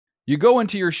You go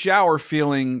into your shower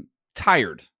feeling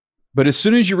tired, but as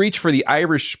soon as you reach for the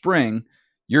Irish Spring,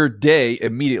 your day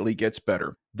immediately gets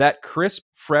better. That crisp,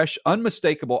 fresh,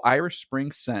 unmistakable Irish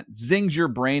Spring scent zings your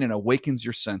brain and awakens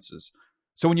your senses.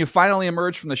 So when you finally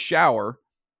emerge from the shower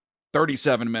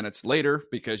 37 minutes later,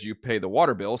 because you pay the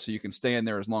water bill so you can stay in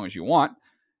there as long as you want,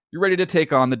 you're ready to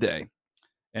take on the day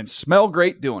and smell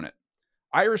great doing it.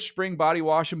 Irish Spring Body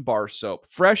Wash and Bar Soap.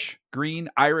 Fresh, green,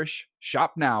 Irish.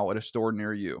 Shop now at a store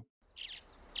near you.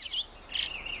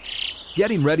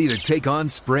 Getting ready to take on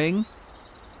spring?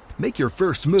 Make your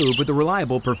first move with the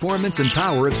reliable performance and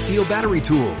power of Steel battery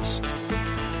tools.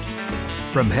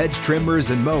 From hedge trimmers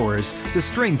and mowers to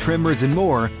string trimmers and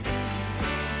more,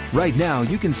 right now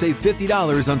you can save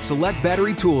 $50 on select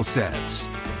battery tool sets.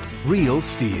 Real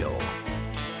Steel.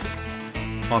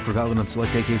 Offer valid on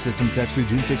select AK system sets through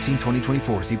June 16,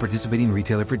 2024. See participating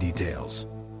retailer for details.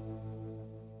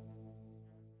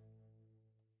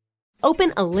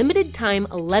 Open a limited-time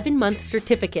 11-month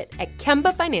certificate at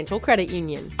Kemba Financial Credit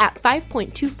Union. At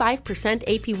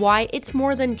 5.25% APY, it's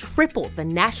more than triple the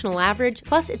national average,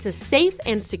 plus it's a safe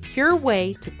and secure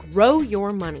way to grow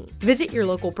your money. Visit your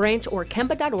local branch or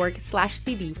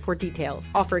kemba.org/cd for details.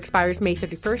 Offer expires May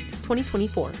 31st,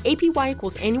 2024. APY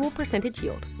equals annual percentage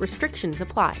yield. Restrictions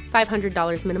apply.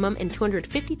 $500 minimum and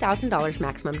 $250,000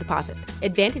 maximum deposit.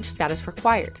 Advantage status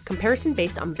required. Comparison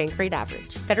based on bank rate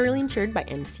average. Federally insured by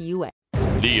NCUA.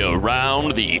 The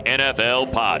Around the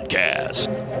NFL podcast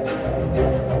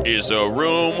is a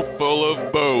room full of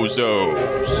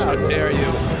bozos. How dare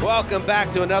you? Welcome back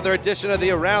to another edition of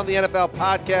the Around the NFL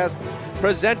podcast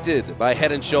presented by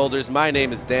Head & Shoulders. My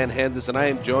name is Dan Hanzus, and I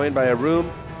am joined by a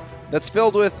room that's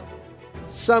filled with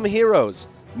some heroes.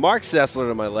 Mark Sessler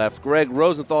to my left, Greg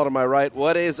Rosenthal to my right.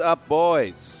 What is up,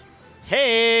 boys?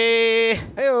 Hey!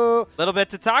 Hey-o. Little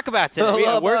bit to talk about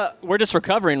today. We're just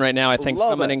recovering right now, I think,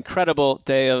 from an incredible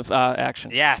day of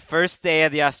action. Yeah, first day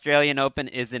of the Australian Open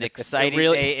is an exciting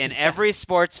day in every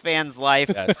sports fan's life.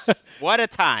 Yes. What a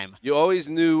time. You always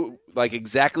knew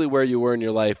exactly where you were in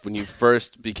your life when you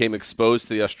first became exposed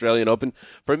to the Australian Open.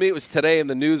 For me, it was today in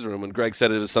the newsroom when Greg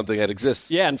said it was something that exists.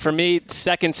 Yeah, and for me,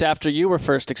 seconds after you were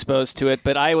first exposed to it,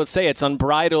 but I would say it's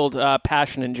unbridled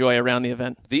passion and joy around the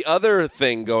event. The other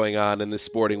thing going on in the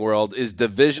sporting world is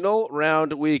divisional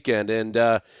round weekend, and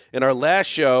in our last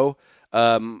show,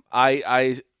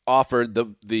 I offered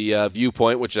the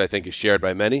viewpoint, which I think is shared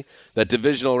by many, that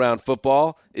divisional round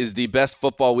football is the best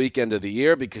football weekend of the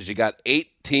year because you got 8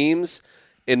 teams.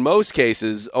 In most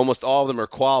cases, almost all of them are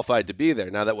qualified to be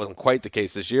there. Now, that wasn't quite the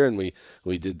case this year, and we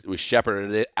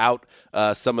shepherded it out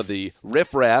some of the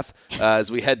riffraff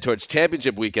as we head towards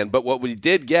championship weekend. But what we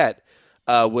did get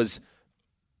was,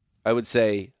 I would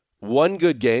say, one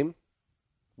good game,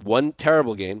 one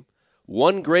terrible game,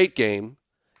 one great game,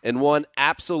 and one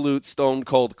absolute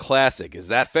stone-cold classic. Is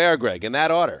that fair, Greg, in that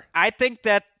order? I think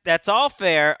that's all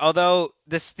fair, although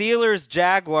the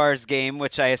Steelers-Jaguars game,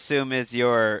 which I assume is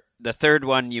the third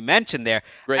one you mentioned there.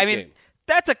 Great game.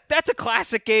 That's a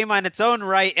classic game on its own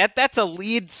right. That's a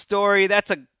lead story.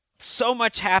 So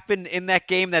much happened in that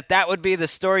game that would be the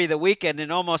story of the weekend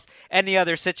in almost any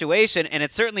other situation. And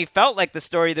it certainly felt like the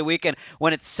story of the weekend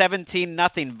when it's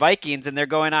 17-0 Vikings and they're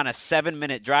going on a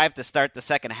 7-minute drive to start the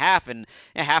second half and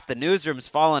half the newsroom's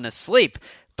falling asleep.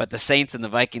 But the Saints and the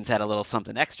Vikings had a little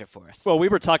something extra for us. Well, we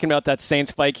were talking about that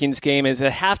Saints-Vikings game. Is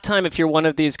at halftime, if you're one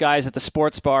of these guys at the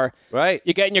sports bar, right,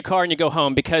 you get in your car and you go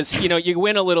home because, you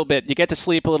win a little bit. You get to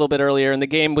sleep a little bit earlier, and the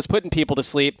game was putting people to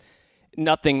sleep.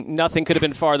 Nothing could have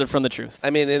been farther from the truth.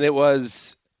 I mean, and it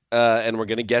was, and we're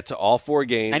going to get to all 4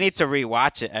 games. I need to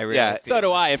rewatch it. I really so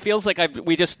do I. It feels like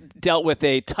we just dealt with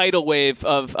a tidal wave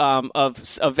of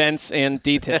events and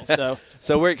details.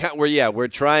 So we're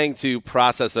trying to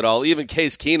process it all. Even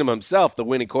Case Keenum himself, the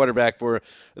winning quarterback for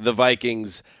the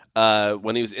Vikings,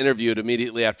 when he was interviewed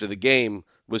immediately after the game,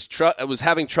 was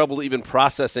having trouble even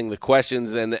processing the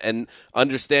questions and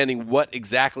understanding what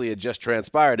exactly had just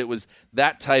transpired. It was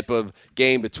that type of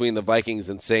game between the Vikings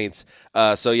and Saints.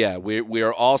 We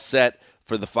are all set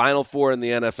for the Final Four in the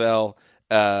NFL,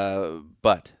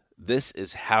 but this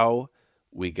is how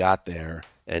we got there.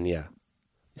 And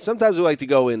sometimes we like to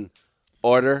go in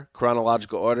order,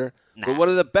 chronological order, but one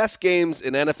of the best games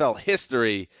in NFL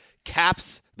history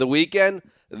caps the weekend.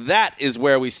 That is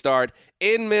where we start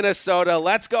in Minnesota.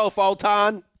 Let's go,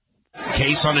 Fulton.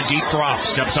 Case on a deep drop,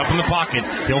 steps up in the pocket.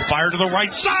 He'll fire to the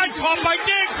right side, caught by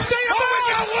Diggs. Stay up!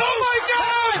 Oh my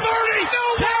God! 30!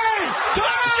 No 10!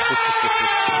 Touchdown!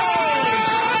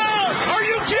 Are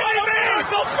you kidding me?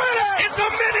 It's a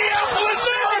Minneapolis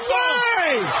miracle!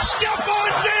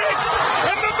 Stephon Diggs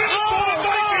and the Minnesota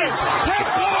Vikings have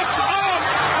walked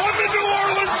on the New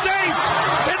Orleans Saints.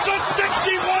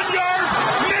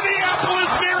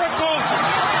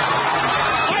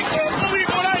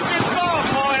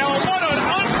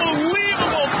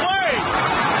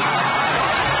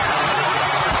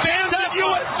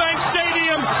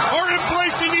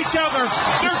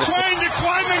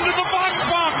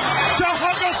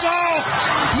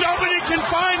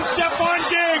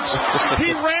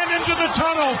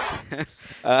 tunnel.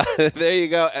 There you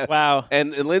go. Wow.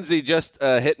 And Lindsay just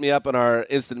hit me up on our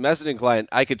instant messaging client.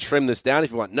 I could trim this down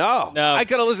if you want. No. I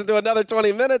could have listened to another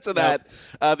 20 minutes of that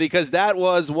because that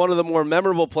was one of the more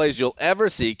memorable plays you'll ever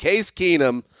see. Case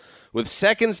Keenum, with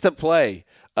seconds to play,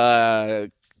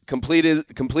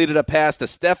 completed a pass to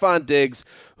Stephon Diggs,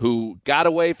 who got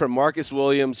away from Marcus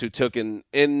Williams, who took an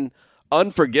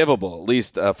unforgivable, at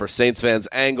least for Saints fans,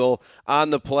 angle on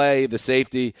the play, the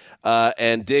safety,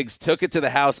 and Diggs took it to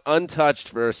the house untouched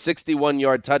for a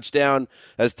 61-yard touchdown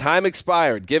as time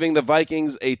expired, giving the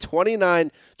Vikings a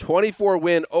 29-24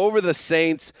 win over the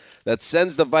Saints that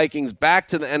sends the Vikings back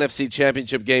to the NFC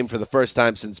Championship game for the first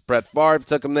time since Brett Favre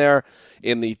took them there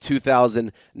in the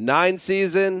 2009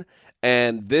 season.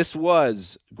 And this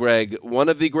was, Greg, one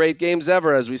of the great games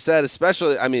ever, as we said,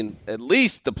 especially, at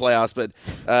least the playoffs.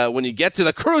 But when you get to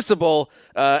the Crucible,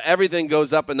 everything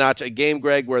goes up a notch. A game,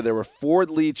 Greg, where there were 4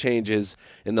 lead changes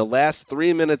in the last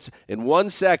 3 minutes and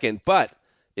 1 second. But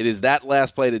it is that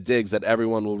last play to Diggs that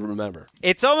everyone will remember.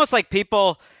 It's almost like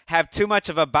people have too much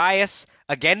of a bias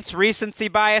against recency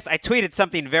bias. I tweeted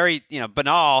something very,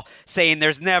 banal, saying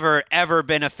there's never, ever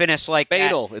been a finish like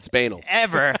banal. that. It's banal.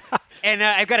 Ever. And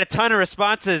I've got a ton of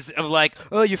responses of like,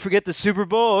 oh, you forget the Super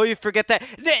Bowl. Oh, you forget that.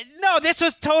 No, this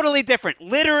was totally different.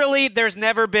 Literally, there's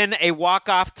never been a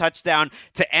walk-off touchdown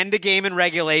to end a game in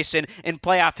regulation in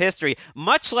playoff history,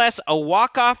 much less a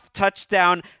walk-off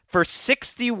touchdown for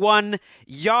 61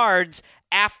 yards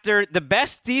after the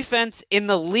best defense in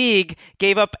the league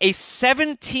gave up a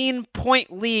 17-point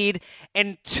lead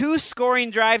and 2 scoring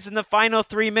drives in the final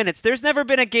 3 minutes. There's never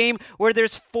been a game where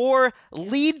there's 4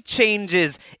 lead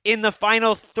changes in the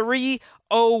final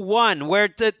 3:01, where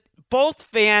both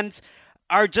fans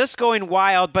are just going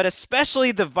wild, but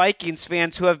especially the Vikings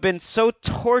fans who have been so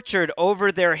tortured over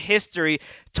their history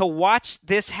to watch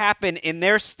this happen in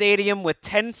their stadium with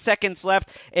 10 seconds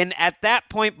left, and at that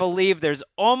point believe there's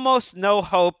almost no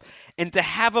hope, and to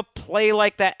have a play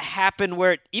like that happen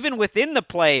where even within the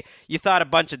play you thought a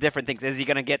bunch of different things. Is he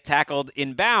going to get tackled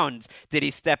in bounds? Did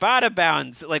he step out of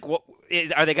bounds? Like, what,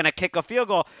 are they going to kick a field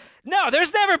goal? No,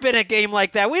 there's never been a game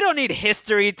like that. We don't need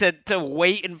history to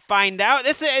wait and find out.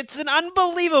 It's an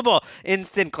unbelievable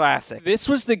instant classic. This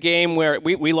was the game where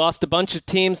we lost a bunch of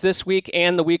teams this week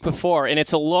and the week before, and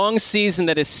it's a long season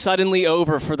that is suddenly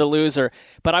over for the loser.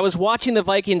 But I was watching the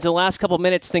Vikings the last couple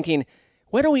minutes thinking,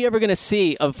 when are we ever going to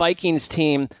see a Vikings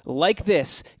team like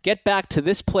this get back to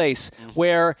this place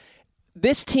where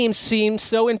this team seems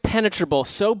so impenetrable,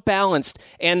 so balanced,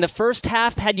 and the first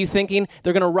half had you thinking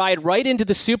they're going to ride right into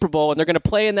the Super Bowl and they're going to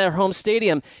play in their home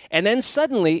stadium, and then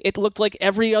suddenly it looked like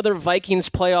every other Vikings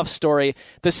playoff story,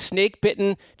 the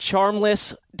snake-bitten,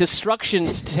 charmless destruction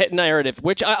narrative,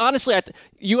 which honestly,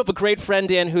 you have a great friend,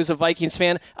 Dan, who's a Vikings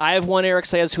fan. I have one, Eric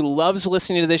Sayers, who loves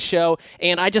listening to this show,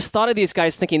 and I just thought of these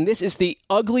guys thinking this is the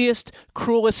ugliest,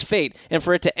 cruelest fate, and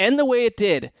for it to end the way it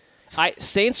did,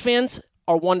 Saints fans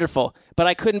are wonderful, but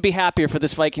I couldn't be happier for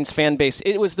this Vikings fan base.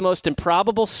 It was the most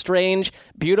improbable, strange,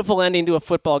 beautiful ending to a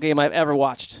football game I've ever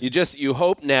watched. You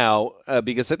hope now,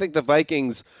 because I think the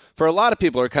Vikings, for a lot of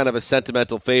people, are kind of a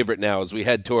sentimental favorite now as we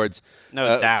head towards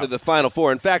to the Final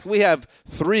Four. In fact, we have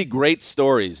 3 great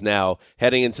stories now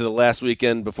heading into the last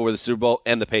weekend before the Super Bowl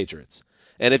and the Patriots.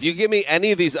 And if you give me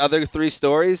any of these other 3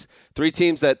 stories, 3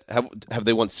 teams that have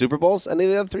they won Super Bowls? Any of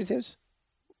the other 3 teams?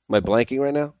 Am I blanking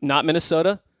right now? Not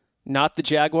Minnesota. Not the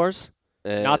Jaguars,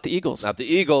 not the Eagles. Not the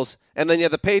Eagles. And then you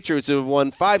have the Patriots who have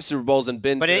won 5 Super Bowls and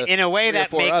been But in a way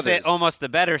that makes others. it almost the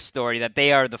better story, that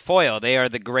they are the foil. They are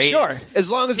the greatest. Sure. As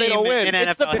long as they don't win.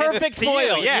 It's the perfect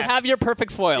foil. You have your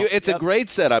perfect foil. It's a great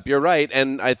setup. You're right.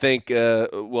 And I think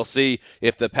we'll see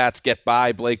if the Pats get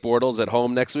by Blake Bortles at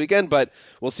home next weekend, but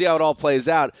we'll see how it all plays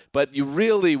out. But you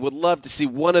really would love to see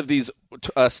one of these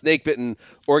snake-bitten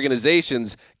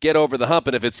organizations get over the hump,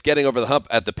 and if it's getting over the hump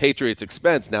at the Patriots'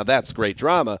 expense, now that's great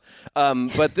drama.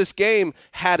 But this game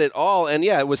had it all, and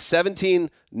yeah, it was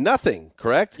 17-0,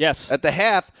 correct? Yes. At the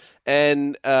half,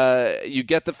 and you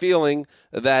get the feeling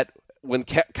that when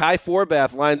Kai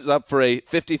Forbath lines up for a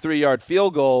 53-yard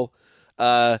field goal,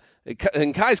 and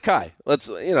Kai's Kai. That's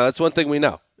one thing we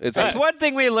know. It's one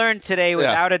thing we learned today,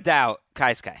 without a doubt.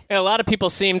 Kai's Kai. A lot of people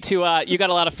seem to. You got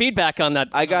a lot of feedback on that.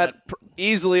 I got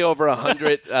easily over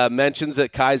 100 mentions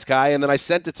at Kai's Kai, and then I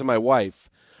sent it to my wife,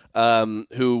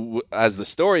 who, as the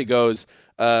story goes,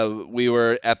 we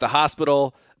were at the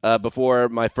hospital before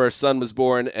my first son was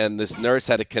born, and this nurse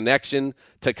had a connection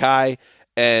to Kai.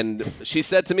 And she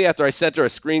said to me after I sent her a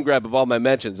screen grab of all my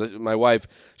mentions, my wife,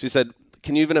 she said,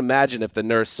 can you even imagine if the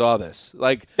nurse saw this?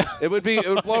 Like, it would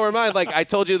blow her mind. Like, I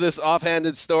told you this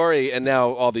offhanded story, and now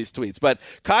all these tweets. But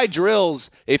Kai drills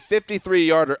a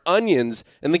 53-yarder onions,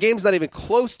 and the game's not even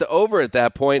close to over at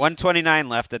that point. 1:29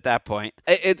 left at that point.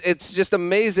 It's just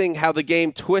amazing how the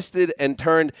game twisted and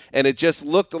turned, and it just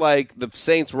looked like the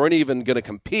Saints weren't even going to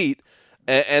compete.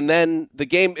 And then the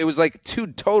game, it was like two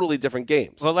totally different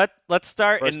games. Well, let's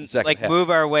start and move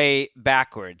our way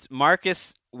backwards.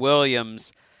 Marcus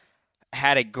Williams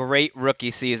had a great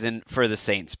rookie season for the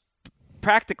Saints.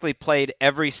 Practically played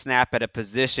every snap at a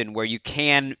position where you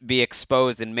can be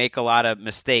exposed and make a lot of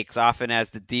mistakes, often as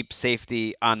the deep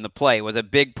safety on the play. It was a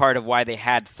big part of why they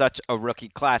had such a rookie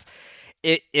class.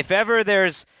 If ever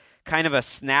there's kind of a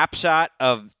snapshot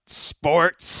of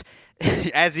sports,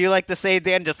 as you like to say,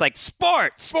 Dan, just like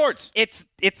sports. It's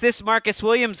this Marcus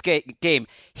Williams game.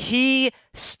 He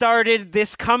started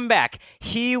this comeback.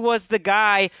 He was the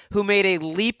guy who made a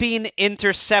leaping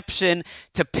interception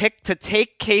to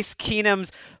take Case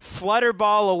Keenum's flutter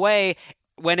ball away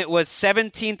when it was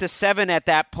 17-7 at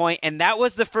that point. And that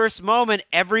was the first moment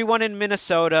everyone in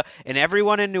Minnesota and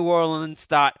everyone in New Orleans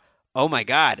thought, oh my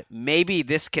God, maybe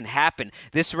this can happen.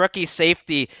 This rookie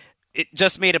safety, it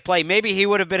just made a play. Maybe he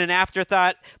would have been an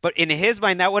afterthought, but in his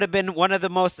mind, that would have been one of the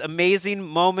most amazing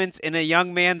moments in a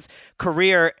young man's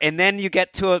career. And then you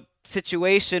get to a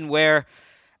situation where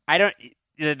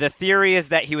the theory is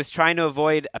that he was trying to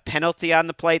avoid a penalty on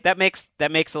the play. That makes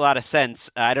a lot of sense.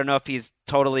 I don't know if he's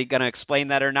totally going to explain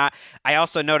that or not. I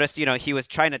also noticed, he was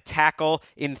trying to tackle,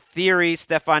 in theory,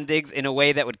 Stephon Diggs in a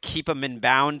way that would keep him in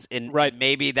bounds. And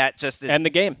maybe that just end the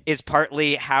game is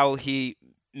partly how he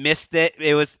missed it.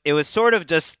 It was sort of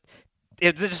just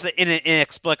an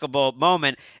inexplicable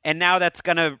moment, and now that's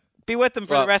going to be with him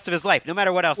for the rest of his life, no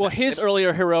matter what else. Well, his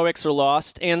earlier heroics are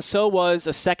lost, and so was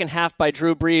a second half by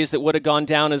Drew Brees that would have gone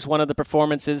down as one of the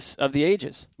performances of the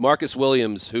ages. Marcus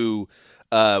Williams, who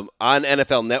on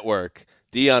NFL Network,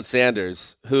 Deion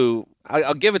Sanders, who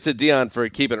I'll give it to Deion for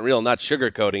keeping it real, not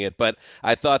sugarcoating it, but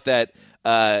I thought that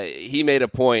he made a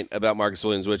point about Marcus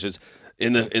Williams, which is,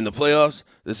 in the playoffs,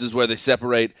 this is where they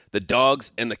separate the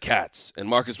dogs and the cats. And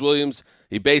Marcus Williams,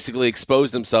 he basically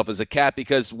exposed himself as a cat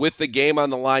because with the game on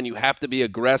the line, you have to be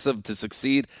aggressive to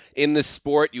succeed in this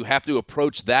sport. You have to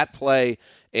approach that play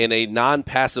in a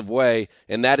non-passive way,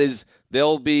 and that is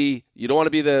you don't want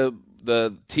to be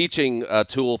the teaching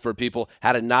tool for people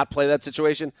how to not play that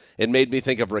situation. It made me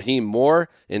think of Raheem Moore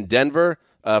in Denver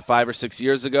 5 or 6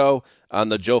 years ago on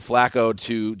the Joe Flacco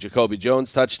to Jacoby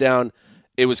Jones touchdown.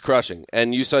 It was crushing.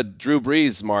 And you saw Drew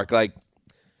Brees, Mark,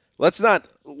 let's not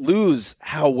lose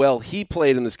how well he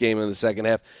played in this game in the second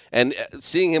half. And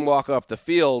seeing him walk off the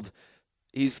field,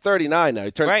 he's 39 now.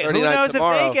 He turns 39 tomorrow. Who knows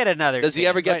if they get another Does he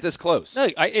ever get this close? No,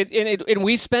 and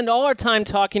we spend all our time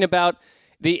talking about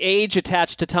the age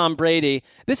attached to Tom Brady.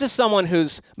 This is someone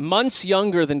who's months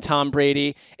younger than Tom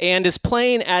Brady and is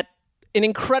playing at an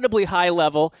incredibly high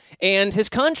level, and his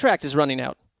contract is running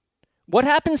out. What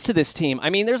happens to this team? I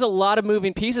mean, there's a lot of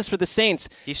moving pieces for the Saints.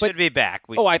 He should be back.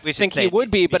 I think he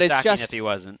would be, but it's just if he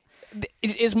wasn't.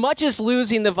 As much as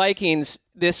losing the Vikings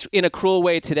this in a cruel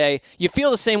way today, you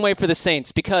feel the same way for the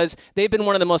Saints because they've been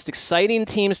one of the most exciting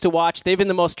teams to watch. They've been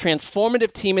the most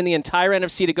transformative team in the entire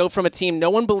NFC to go from a team no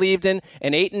one believed in,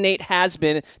 an 8-8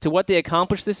 has-been, to what they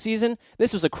accomplished this season.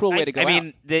 This was a cruel way to go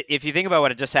out. If you think about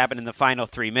what had just happened in the final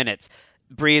 3 minutes,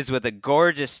 Brees with a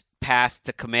gorgeous pass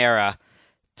to Kamara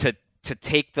to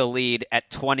take the lead at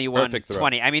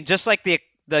 21-20. I mean, just like the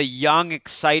young,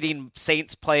 exciting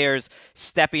Saints players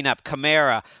stepping up.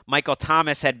 Kamara, Michael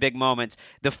Thomas had big moments.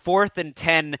 The 4th and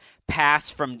 10 pass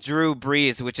from Drew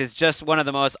Brees, which is just one of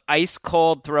the most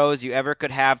ice-cold throws you ever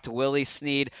could have to Willie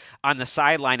Snead on the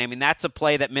sideline. I mean, that's a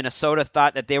play that Minnesota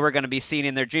thought that they were going to be seeing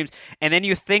in their dreams. And then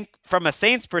you think from a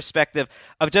Saints perspective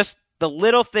of just the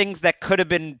little things that could have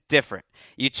been different.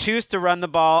 You choose to run the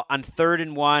ball on 3rd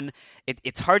and 1.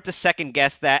 It's hard to second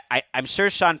guess that. I'm sure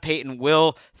Sean Payton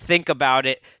will think about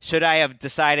it. Should I have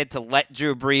decided to let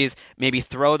Drew Brees maybe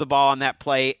throw the ball on that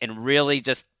play and really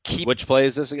just keep... Which play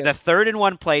is this again? The 3rd and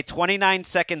 1 play, 29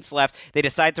 seconds left. They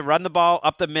decide to run the ball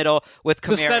up the middle with Kamara.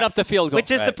 To set up the field goal.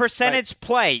 Which is the percentage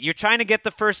play. You're trying to get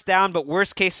the first down, but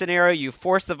worst case scenario, you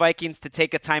force the Vikings to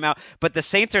take a timeout. But the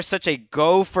Saints are such a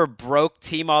go-for-broke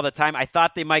team all the time. I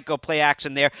thought they might go play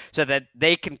action there so that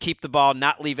they can keep the ball,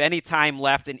 not leave any time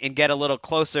left, and get a little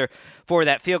closer for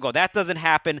that field goal. That doesn't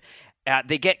happen.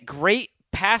 They get great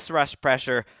pass rush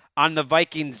pressure on the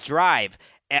Vikings drive.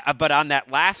 But on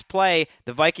that last play,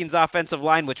 the Vikings offensive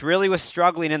line, which really was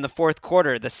struggling in the fourth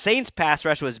quarter, the Saints pass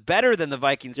rush was better than the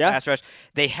Vikings pass rush.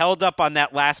 They held up on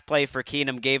that last play for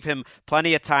Keenum, gave him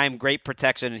plenty of time, great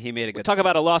protection, and he made a good Talk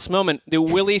about a lost moment. The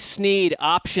Willie Snead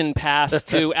option pass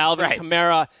to Alvin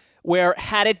Kamara, where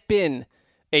had it been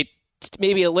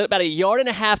maybe about a yard and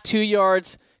a half, 2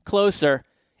 yards closer,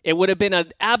 it would have been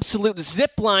an absolute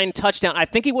zip line touchdown. I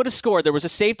think he would have scored. There was a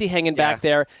safety hanging back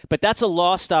there, but that's a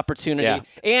lost opportunity. Yeah.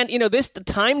 And, this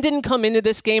time didn't come into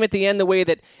this game at the end the way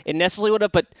that it necessarily would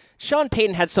have, but Sean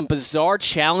Payton had some bizarre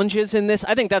challenges in this.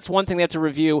 I think that's one thing they have to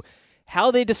review, how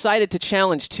they decided to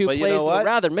challenge two plays that were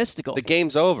rather mystical. The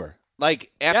game's over.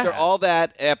 Like, after all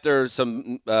that, after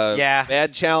some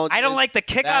bad challenges. I don't like the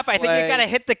kickoff. I think you got to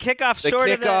hit the kickoff short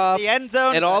of the end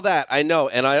zone. And all that. I know.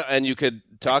 And you could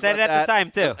talk about that. I said it at the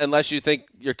time, too. Unless you think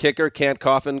your kicker can't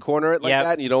coffin corner it like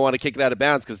that, and you don't want to kick it out of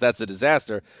bounds because that's a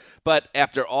disaster. But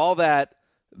after all that,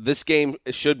 this game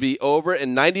should be over.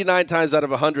 And 99 times out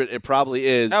of 100, it probably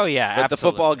is. Oh, yeah, But the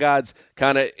football gods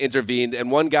kind of intervened.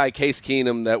 And one guy, Case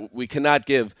Keenum, that we cannot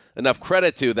give enough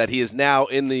credit to, that he is now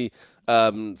in the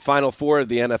Final Four of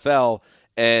the NFL,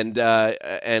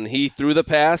 and he threw the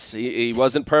pass. He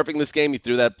wasn't perfect in this game. He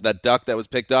threw that duck that was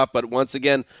picked off, but once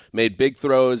again made big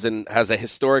throws and has a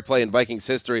historic play in Vikings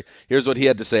history. Here's what he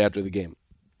had to say after the game.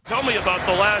 Tell me about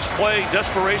the last play,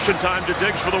 desperation time to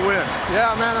Diggs for the win.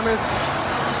 Yeah, man, I mean,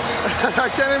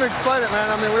 I can't even explain it, man.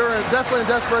 I mean, we were definitely in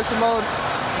desperation mode.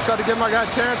 Just tried to give my guy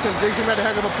a chance, and Diggs made a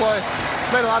heck of a play.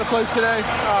 Made a lot of plays today.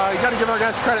 You got to give our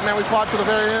guys credit, man. We fought to the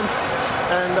very end.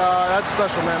 And that's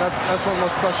special, man. That's one of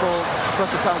the most special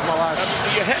times of my life.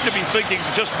 You had to be thinking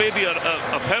just maybe a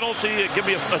penalty, give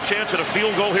me a chance at a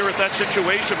field goal here at that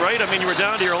situation, right? I mean, you were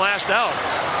down to your last out.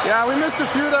 Yeah, we missed a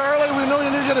few there early. We knew we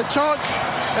needed to get a chunk,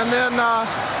 and then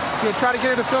try to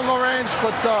get into field goal range.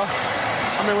 But,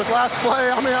 with last play,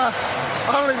 I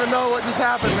don't even know what just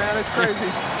happened, man. It's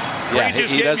crazy.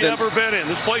 Craziest game you've ever been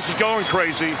in. This place is going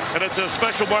crazy, and it's a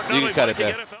special mark. You can cut it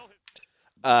there.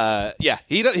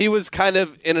 He was kind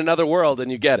of in another world,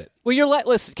 and you get it. Well,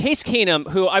 listen, Case Keenum,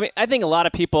 who I think a lot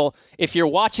of people, if you're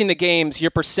watching the games,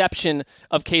 your perception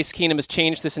of Case Keenum has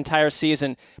changed this entire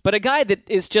season. But a guy that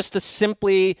is just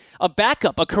simply a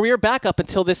backup, a career backup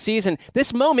until this season.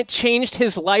 This moment changed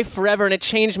his life forever, and it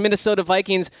changed Minnesota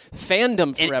Vikings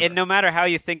fandom forever. And no matter how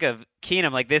you think of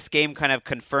Keenum, like this game kind of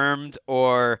confirmed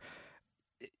or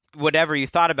whatever you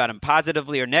thought about him,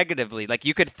 positively or negatively. Like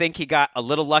you could think he got a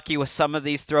little lucky with some of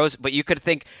these throws, but you could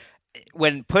think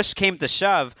when push came to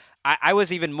shove, I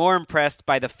was even more impressed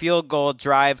by the field goal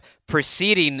drive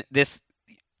preceding this,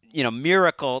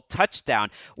 miracle touchdown.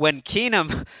 When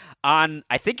Keenum on,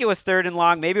 I think it was 3rd and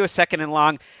long, maybe it was 2nd and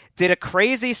long, did a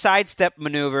crazy sidestep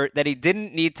maneuver that he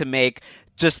didn't need to make,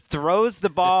 just throws the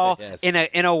ball in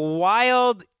a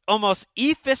wild, almost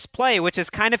ephus play, which is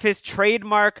kind of his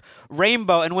trademark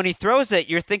rainbow. And when he throws it,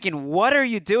 you're thinking, what are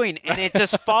you doing? And it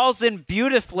just falls in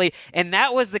beautifully. And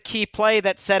that was the key play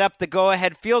that set up the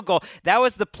go-ahead field goal. That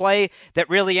was the play that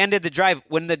really ended the drive.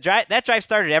 When that drive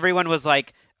started, everyone was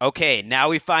like, okay, now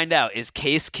we find out, is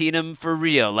Case Keenum for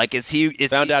real? Like,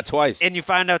 Found out twice. And you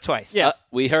found out twice. Yeah.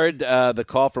 We heard the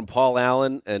call from Paul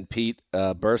Allen and Pete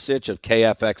Bursich of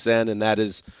KFXN, and that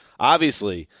is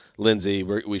obviously, Lindsay,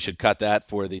 we should cut that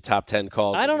for the top 10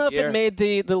 calls. I don't know if it made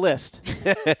the list.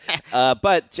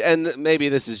 And maybe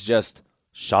this is just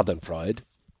Schadenfreude.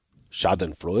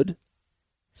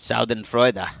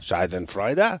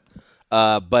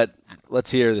 But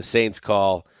let's hear the Saints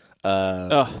call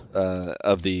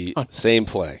of the same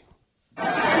play.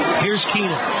 Here's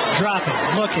Keenum,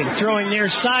 dropping, looking, throwing near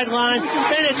sideline,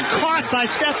 and it's caught by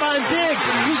Stephon Diggs.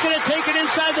 He's going to take it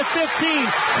inside the 15,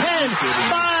 10,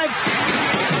 5,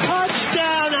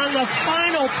 touchdown on the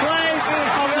final play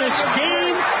of this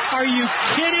game. Are you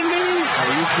kidding me?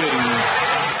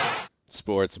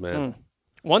 Sports, man.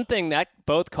 One thing that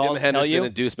both calls Jim Henderson tell you,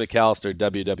 and Deuce McAllister,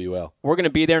 WWL. We're going to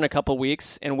be there in a couple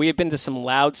weeks, and we have been to some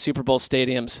loud Super Bowl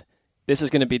stadiums. This is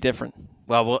going to be different.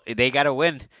 Well, they got to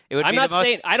win. I'm not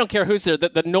saying I don't care who's there.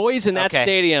 The noise in that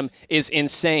stadium is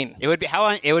insane. It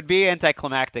would be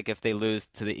anticlimactic if they lose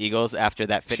to the Eagles after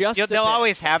that. They'll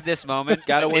always have this moment.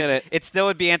 Got to win it. It still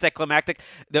would be anticlimactic.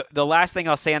 The last thing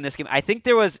I'll say on this game, I think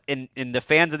there was, in the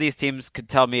fans of these teams could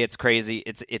tell me it's crazy.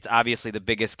 It's obviously the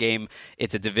biggest game.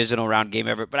 It's a divisional round game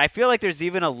ever. But I feel like there's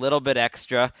even a little bit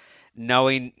extra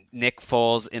knowing Nick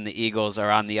Foles and the Eagles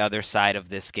are on the other side of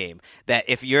this game. That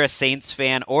if you're a Saints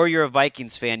fan or you're a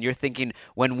Vikings fan, you're thinking,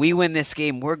 when we win this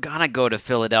game, we're going to go to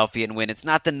Philadelphia and win. It's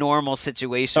not the normal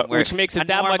situation where which makes it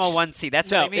that normal much, 1 seed. That's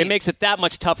what I mean. It makes it that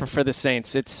much tougher for the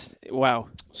Saints. It's wow.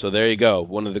 So there you go.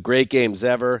 One of the great games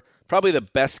ever. Probably the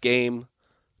best game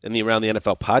in the Around the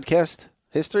NFL podcast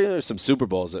history? There's some Super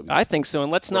Bowls. I think so.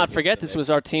 And let's not forget this was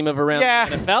our team of Around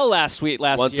the NFL last year.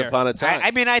 Once upon a time.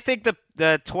 I mean, I think the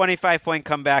 25-point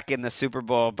comeback in the Super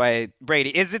Bowl by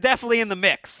Brady is definitely in the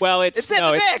mix. Well, it's in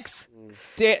the mix.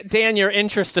 Dan, your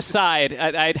interest aside,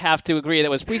 I'd have to agree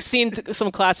we've seen some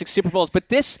classic Super Bowls, but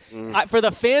this, for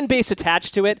the fan base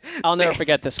attached to it, I'll never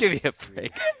forget this. Give me a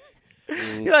break.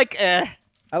 You're like,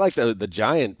 I like the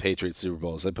Giant Patriots Super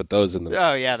Bowls. I put those in the.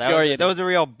 Oh yeah, that was a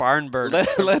real barn burner.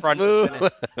 Let's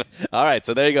move. All right,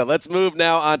 so there you go. Let's move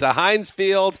now on to Heinz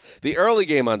Field, the early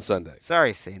game on Sunday.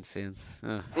 Sorry, Saints fans.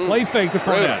 Play fake to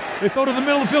Fournette. They throw to the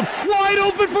middle of the field, wide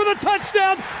open for the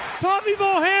touchdown. Tommy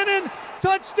Bohannon,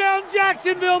 touchdown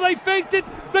Jacksonville. They faked it.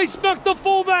 They snuck the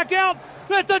fullback out.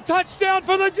 That's a touchdown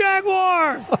for the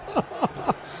Jaguars.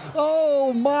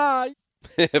 Oh my!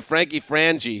 Frankie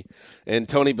Frangie and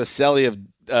Tony Baselli of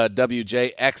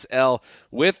WJXL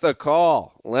with the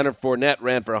call. Leonard Fournette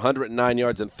ran for 109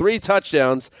 yards and 3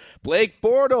 touchdowns. Blake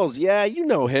Bortles, yeah, you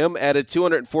know him, added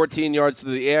 214 yards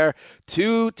through the air,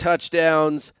 2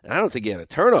 touchdowns, and I don't think he had a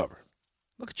turnover.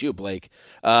 Look at you, Blake.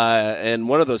 And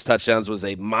one of those touchdowns was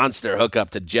a monster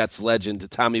hookup to Jets legend, to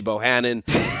Tommy Bohannon.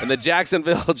 And the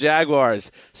Jacksonville Jaguars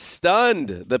stunned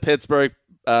the Pittsburgh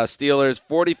Steelers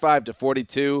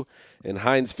 45-42 in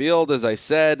Heinz Field. As I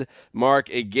said, Mark,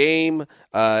 a game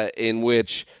in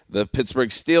which the Pittsburgh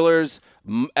Steelers,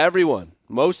 everyone,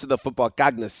 most of the football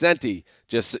cognoscenti,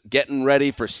 just getting ready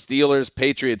for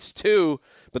Steelers-Patriots 2.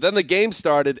 But then the game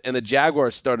started, and the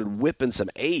Jaguars started whipping some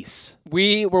ace.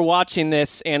 We were watching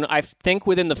this, and I think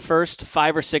within the first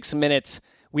 5 or 6 minutes,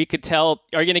 we could tell,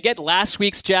 are you going to get last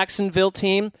week's Jacksonville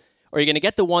team, or are you going to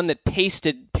get the one that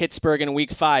pasted Pittsburgh in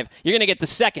Week 5? You're going to get the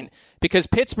second, because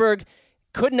Pittsburgh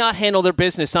could not handle their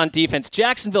business on defense.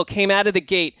 Jacksonville came out of the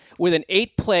gate with an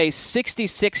 8-play,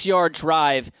 66-yard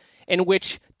drive in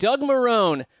which Doug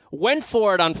Marrone went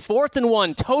for it on 4th and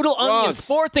 1. Total onions,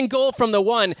 4th and goal from the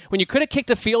 1, when you could have kicked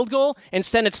a field goal.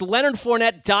 Instead, it's Leonard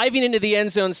Fournette diving into the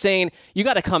end zone saying, you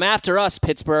got to come after us,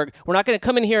 Pittsburgh. We're not going to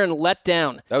come in here and let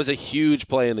down. That was a huge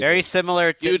play in the game.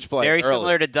 Similar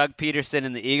to Doug Peterson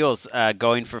and the Eagles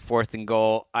going for 4th and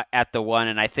goal at the 1.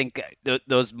 And I think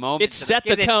those moments. It set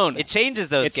the tone. It changes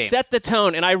those games. It set the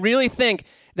tone. And I really think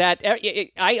that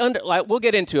we'll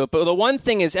get into it, but the one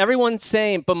thing is everyone's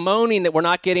bemoaning that we're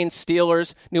not getting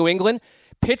Steelers, New England.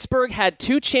 Pittsburgh had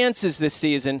 2 chances this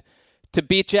season to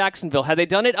beat Jacksonville. Had they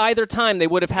done it either time, they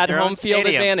would have had home field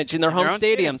advantage in their home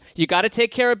stadium. You got to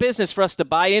take care of business for us to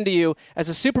buy into you as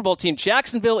a Super Bowl team.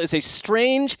 Jacksonville is a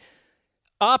strange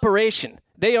operation.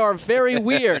 They are very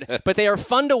weird, but they are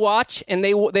fun to watch, and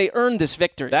they earned this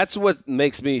victory. That's what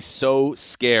makes me so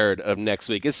scared of next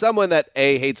week. Is someone that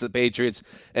A, hates the Patriots,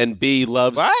 and B,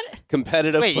 loves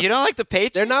competitive. Wait, you don't like the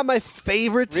Patriots? They're not my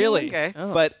favorite team. Really? Okay.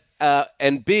 Oh. But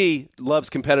and B, loves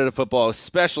competitive football,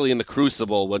 especially in the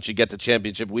Crucible once you get to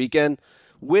championship weekend.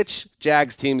 Which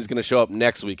Jags team is going to show up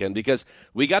next weekend? Because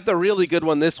we got the really good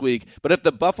one this week, but if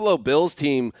the Buffalo Bills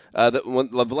team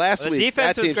last week, the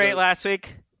defense was great last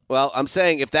week. Well, I'm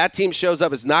saying if that team shows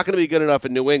up, it's not going to be good enough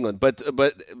in New England. But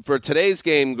for today's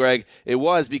game, Greg, it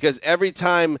was, because every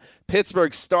time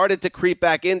Pittsburgh started to creep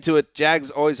back into it,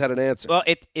 Jags always had an answer. Well,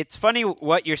 it's funny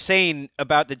what you're saying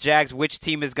about the Jags, which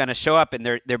team is going to show up, and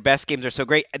their best games are so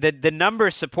great. The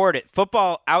numbers support it.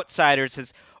 Football Outsiders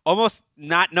has almost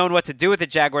not known what to do with the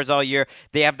Jaguars all year.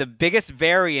 They have the biggest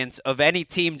variance of any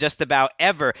team just about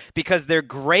ever, because their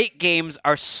great games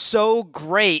are so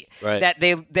great that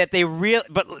they really,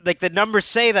 but like the numbers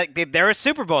say that they're a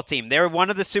Super Bowl team. They're one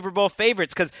of the Super Bowl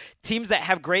favorites, because teams that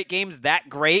have great games that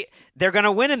great, they're going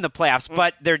to win in the playoffs,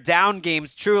 but their down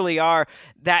games truly are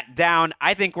that down.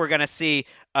 I think we're going to see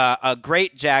a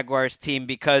great Jaguars team,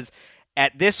 because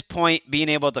at this point, being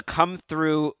able to come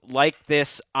through like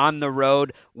this on the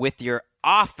road with your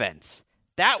offense,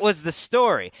 that was the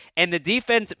story. And the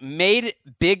defense made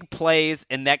big plays,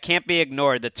 and that can't be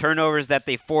ignored. The turnovers that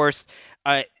they forced,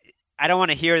 I don't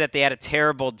want to hear that they had a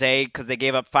terrible day because they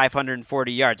gave up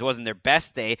 540 yards. It wasn't their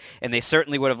best day, and they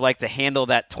certainly would have liked to handle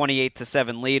that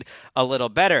 28-7 lead a little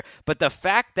better. But the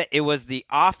fact that it was the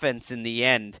offense in the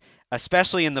end,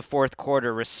 especially in the fourth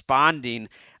quarter, responding,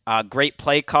 great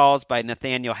play calls by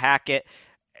Nathaniel Hackett,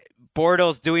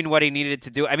 Bortles doing what he needed to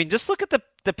do. I mean, just look at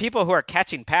the people who are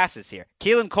catching passes here.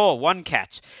 Keelan Cole, 1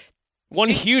 catch. One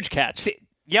huge catch.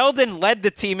 Yeldon led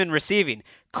the team in receiving.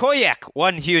 Koyek,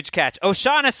 one huge catch.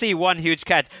 O'Shaughnessy, one huge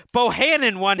catch.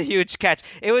 Bohannon, one huge catch.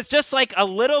 It was just like a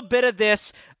little bit of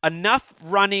this, enough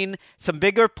running, some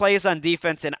bigger plays on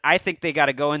defense, and I think they got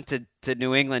to go into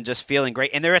New England just feeling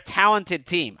great. And they're a talented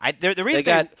team. The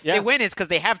reason they win is because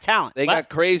they have talent. They got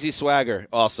crazy swagger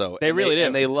also. They really do.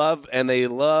 And they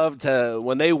love to,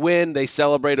 when they win, they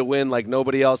celebrate a win like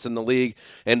nobody else in the league.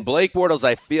 And Blake Bortles,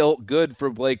 I feel good for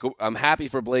Blake. I'm happy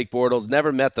for Blake Bortles.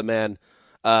 Never met the man.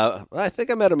 I think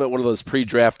I met him at one of those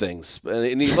pre-draft things,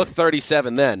 and he looked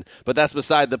 37 then, but that's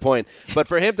beside the point. But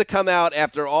for him to come out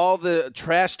after all the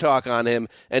trash talk on him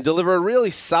and deliver a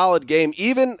really solid game,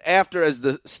 even after as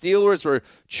the Steelers were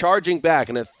charging back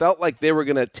and it felt like they were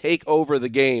going to take over the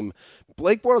game,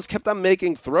 Blake Bortles kept on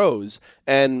making throws.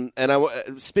 And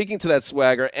speaking to that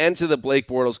swagger and to the Blake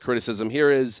Bortles criticism, here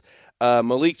is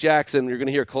Malik Jackson. You're going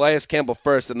to hear Calais Campbell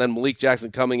first, and then Malik Jackson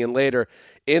coming in later.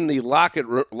 In the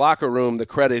locker room, the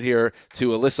credit here to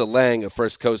Alyssa Lang of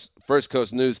First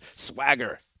Coast News.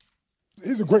 Swagger.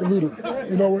 He's a great leader,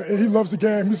 and he loves the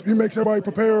game. He makes everybody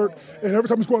prepared, and every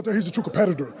time he's go out there, he's a true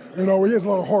competitor. He has a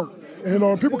lot of heart.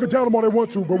 And people can doubt him all they want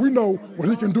to, but we know what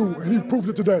he can do, and he proved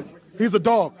it today. He's a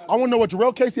dog. I want to know what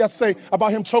Jarrell Casey has to say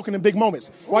about him choking in big moments.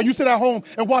 While you sit at home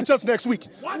and watch us next week.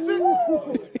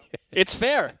 It's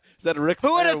fair. Is that a Rick?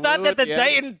 Who would have thought that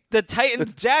the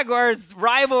Titans-Jaguars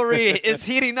rivalry is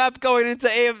heating up going into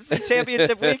AFC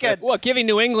Championship weekend? Well, giving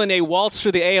New England a waltz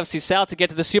through the AFC South to get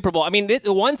to the Super Bowl. I mean,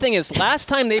 the one thing is, last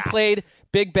time they played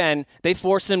Big Ben, they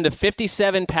forced him to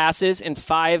 57 passes and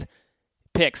 5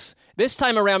 picks. This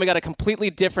time around, we got a completely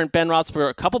different Ben Roethlisberger.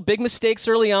 A couple big mistakes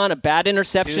early on, a bad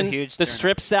interception, the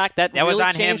strip sack. That really was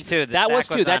on changed, him,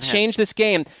 too. That changed this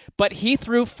game. But he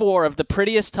threw 4 of the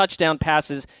prettiest touchdown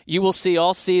passes you will see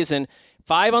all season.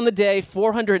 5 on the day,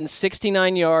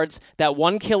 469 yards, that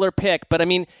one killer pick. But, I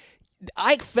mean,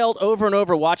 I felt over and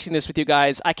over watching this with you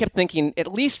guys. I kept thinking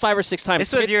at least 5 or 6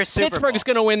 times. This was your Super Bowl. Pittsburgh's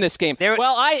going to win this game.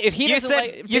 You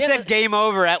said game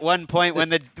over at one point when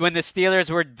the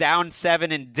Steelers were down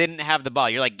 7 and didn't have the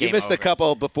ball. You're like, game over. You missed a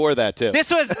couple before that too.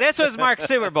 This was Mark's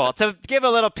Super Bowl. To give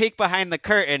a little peek behind the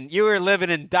curtain, you were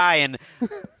living and dying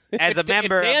as a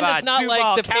member Dan of does not Duval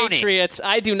like the County. Patriots.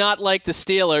 I do not like the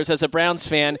Steelers as a Browns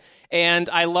fan. And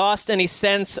I lost any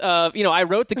sense of, I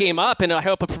wrote the game up in, I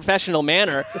hope, a professional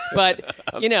manner. But,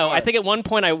 I think at one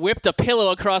point I whipped a pillow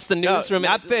across the newsroom.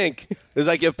 It's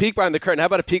like you peek behind the curtain. How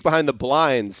about a peek behind the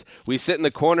blinds? We sit in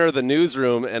the corner of the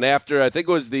newsroom, and after, I think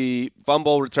it was the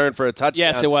fumble return for a touchdown.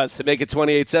 Yes, it was. To make it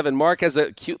 28-7. Mark has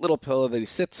a cute little pillow that he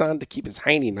sits on to keep his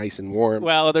hiney nice and warm.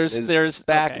 Well, there's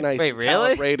back okay. nice. Wait, really?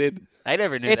 Calibrated. I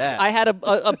never knew that. I had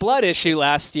a blood issue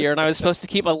last year, and I was supposed to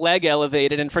keep a leg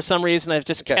elevated, and for some reason I've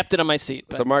just kept it on my seat.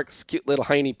 So Mark's cute little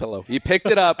hiney pillow. He picked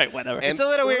it up. Right, whatever. It's a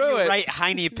little weird to write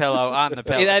hiney pillow on the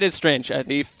pillow. Yeah, that is strange.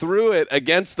 He threw it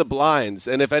against the blinds,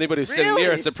 and if anybody was sitting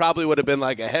near us, it probably would have been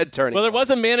like a head turning. Well, there was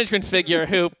a management figure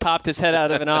who popped his head out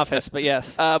of an office, but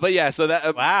yes. So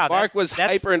that Mark was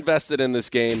hyper invested in this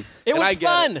game. It was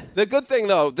fun. The good thing,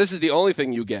 though, this is the only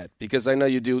thing you get, because I know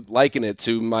you do liken it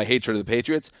to my hatred of the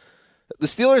Patriots. The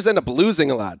Steelers end up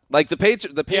losing a lot. Like the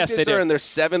Patriots are in their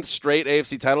 7th straight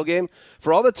AFC title game.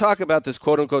 For all the talk about this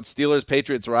quote-unquote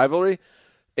Steelers-Patriots rivalry,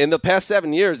 in the past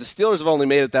 7 years, the Steelers have only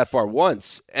made it that far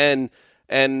once. And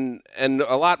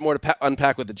a lot more to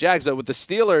unpack with the Jags. But with the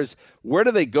Steelers, where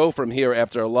do they go from here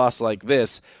after a loss like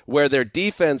this, where their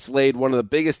defense laid one of the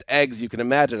biggest eggs you can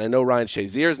imagine? I know Ryan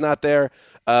Shazier's not there,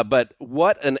 but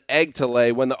what an egg to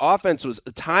lay when the offense was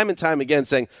time and time again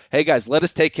saying, hey, guys, let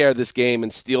us take care of this game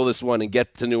and steal this one and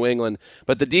get to New England.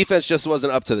 But the defense just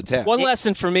wasn't up to the task. One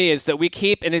lesson for me is that we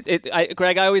keep, and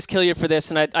Greg, I always kill you for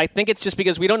this, and I think it's just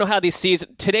because we don't know how these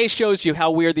seasons, today shows you how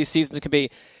weird these seasons can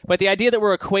be. But the idea that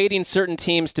we're equating certain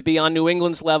teams to be on New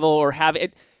England's level or have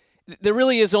it, there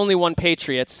really is only one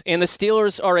Patriots, and the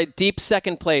Steelers are a deep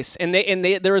second place. And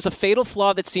there is a fatal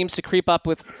flaw that seems to creep up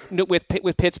with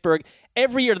Pittsburgh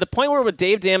every year, to the point where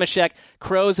Dave Damashek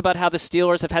crows about how the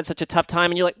Steelers have had such a tough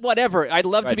time, and you're like, whatever, I'd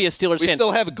love to be a Steelers fan. We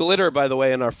still have glitter, by the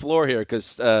way, in our floor here,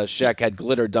 because Shaq had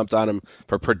glitter dumped on him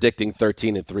for predicting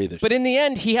 13-3 this year. But in the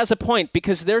end, he has a point,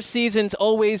 because their seasons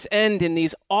always end in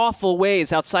these awful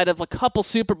ways outside of a couple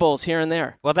Super Bowls here and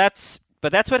there. Well, that's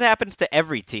what happens to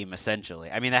every team, essentially.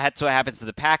 I mean, that's what happens to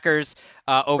the Packers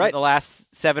over the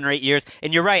last 7 or 8 years.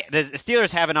 And you're right, the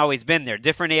Steelers haven't always been there.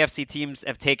 Different AFC teams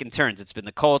have taken turns. It's been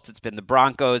the Colts, it's been the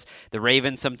Broncos, the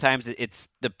Ravens sometimes, it's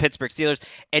the Pittsburgh Steelers.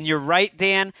 And you're right,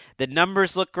 Dan, the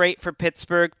numbers look great for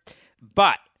Pittsburgh,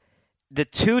 but the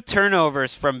 2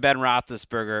 turnovers from Ben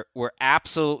Roethlisberger were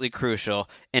absolutely crucial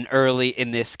and early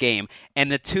in this game.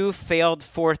 And the 2 failed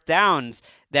fourth downs,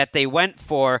 that they went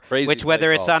for, Crazy which whether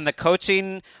play it's calls. on the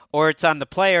coaching or it's on the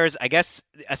players, I guess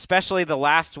especially the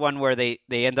last one where they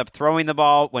end up throwing the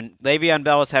ball when Le'Veon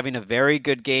Bell is having a very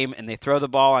good game and they throw the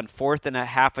ball on 4th and a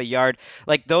half a yard.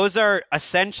 Like, those are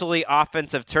essentially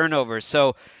offensive turnovers.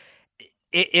 So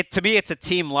it to me, it's a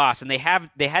team loss, and they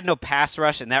had no pass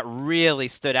rush, and that really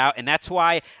stood out, and that's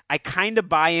why I kind of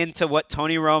buy into what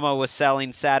Tony Romo was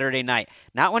selling Saturday night.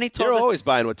 Not when he told You're us, always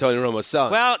buying what Tony Romo was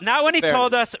selling. well, not when he Fairness.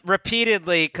 told us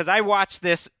repeatedly, because I watched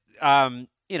this.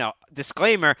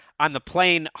 Disclaimer, on the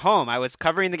plane home. I was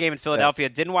covering the game in Philadelphia,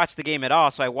 didn't watch the game at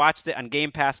all, so I watched it on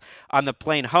Game Pass on the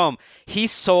plane home. He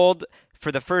sold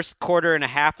for the first quarter and a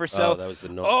half or so. Oh, that was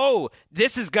annoying. Oh,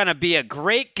 this is going to be a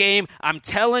great game. I'm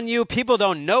telling you, people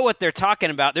don't know what they're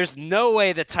talking about. There's no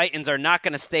way the Titans are not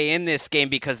going to stay in this game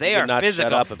because they are not shut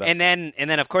physical. up about And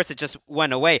then, of course, it just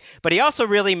went away. But he also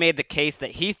really made the case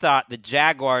that he thought the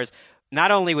Jaguars not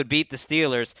only would beat the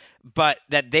Steelers, but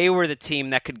that they were the team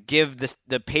that could give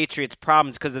the Patriots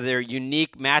problems because of their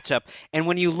unique matchup. And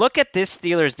when you look at this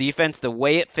Steelers defense, the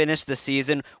way it finished the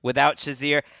season without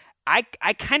Shazier, I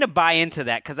kind of buy into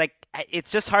that because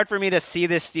it's just hard for me to see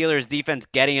this Steelers defense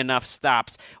getting enough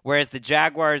stops, whereas the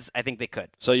Jaguars, I think they could.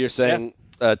 So you're saying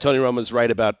Tony Romo's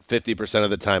right about 50% of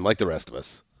the time, like the rest of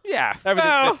us. Yeah.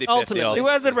 Everything's 50-50. ultimately. He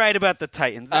wasn't right about the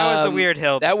Titans. That was a weird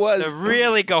hill to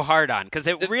really go hard on because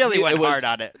it really went was hard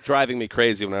on it. Driving me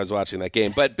crazy when I was watching that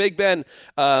game. But Big Ben,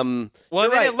 Well, you're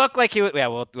then right. it looked like he would. Yeah,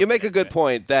 well, You make a good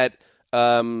point that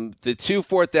the 2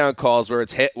 4th down calls,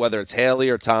 whether it's Haley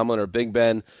or Tomlin or Big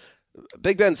Ben,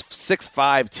 Big Ben's 6'5",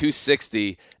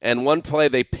 260, and one play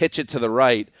they pitch it to the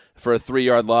right for a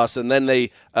 3-yard loss, and then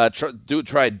they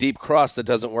try a deep cross that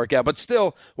doesn't work out. But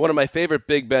still, one of my favorite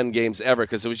Big Ben games ever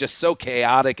because it was just so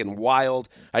chaotic and wild.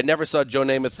 I never saw Joe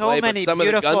Namath So play, many but some of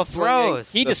the beautiful gunslinging,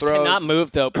 throws. He the just throws, cannot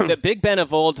move, though. The Big Ben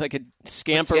of old could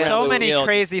scamper around So the many field.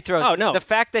 crazy throws. Oh, no. The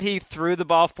fact that he threw the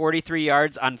ball 43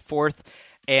 yards on 4th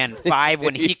and 5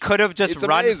 when he could have just It's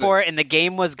run amazing. for it and the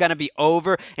game was going to be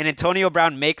over, and Antonio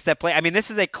Brown makes that play. I mean,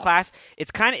 this is a class.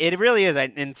 It really is.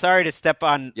 And sorry to step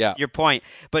on your point,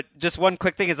 but just one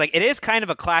quick thing is like it is kind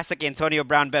of a classic Antonio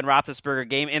Brown, Ben Roethlisberger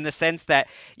game in the sense that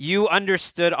you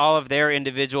understood all of their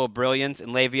individual brilliance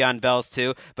and Le'Veon Bell's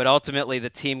too, but ultimately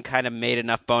the team kind of made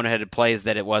enough boneheaded plays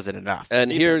that it wasn't enough.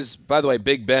 And here's, by the way,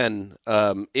 Big Ben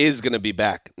is going to be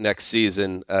back next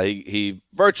season. He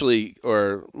virtually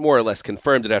or more or less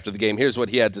confirmed it after the game. Here's what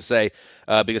he had to say,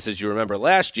 because as you remember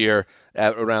last year,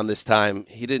 around this time,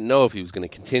 he didn't know if he was going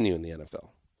to continue in the NFL.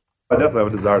 I definitely have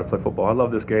a desire to play football. I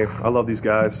love this game. I love these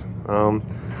guys.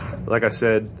 Like I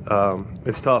said,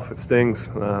 it's tough. It stings.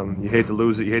 You hate to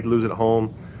lose it. You hate to lose it at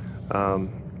home.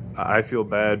 I feel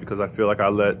bad because I feel like I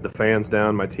let the fans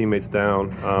down, my teammates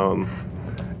down.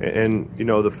 And you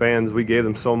know, the fans, we gave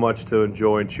them so much to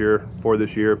enjoy and cheer for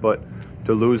this year, but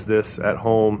to lose this at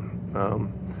home,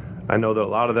 I know that a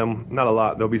lot of them, not a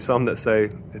lot, there'll be some that say,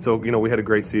 we had a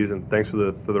great season, thanks for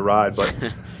the ride, but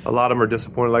a lot of them are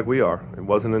disappointed like we are. It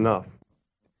wasn't enough.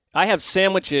 I have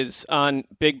sandwiches on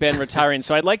Big Ben retiring,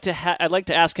 so I'd like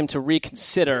to ask him to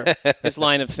reconsider his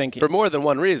line of thinking For more than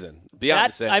one reason.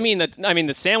 Beyond the sandwich. I mean,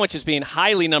 the sandwiches being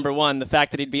highly number one, the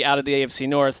fact that he'd be out of the AFC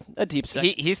North, a deep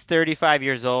second. He's 35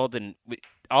 years old, and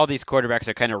all these quarterbacks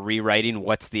are kind of rewriting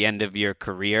what's the end of your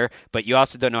career, but you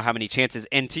also don't know how many chances.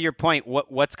 And to your point,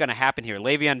 what's going to happen here?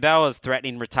 Le'Veon Bell is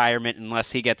threatening retirement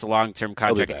unless he gets a long-term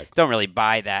contract. Don't really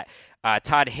buy that.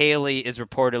 Todd Haley is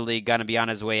reportedly going to be on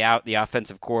his way out, the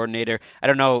offensive coordinator. I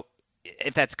don't know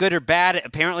if that's good or bad.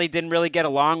 Apparently didn't really get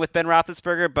along with Ben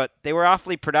Roethlisberger, but they were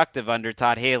awfully productive under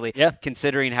Todd Haley,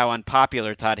 considering how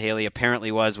unpopular Todd Haley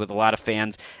apparently was with a lot of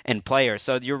fans and players.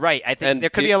 So you're right. I think there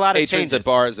could be a lot of changes. At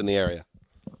bars in the area.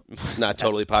 Not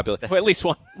totally popular. Well, at least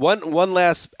one. One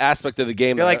last aspect of the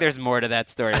game. I feel like there's more to that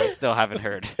story we still haven't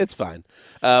heard. It's fine.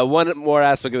 One more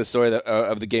aspect of the story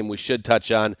of the game we should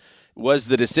touch on was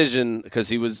the decision, because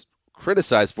he was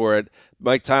criticized for it,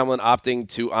 Mike Tomlin opting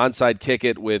to onside kick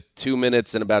it with 2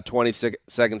 minutes and about 20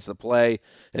 seconds to play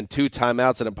and 2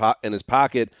 timeouts in his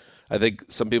pocket. I think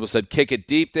some people said kick it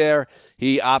deep there.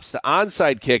 He opts to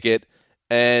onside kick it,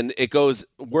 and it goes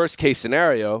worst case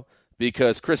scenario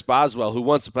because Chris Boswell, who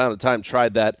once upon a time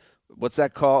tried that, what's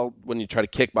that called when you try to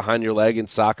kick behind your leg in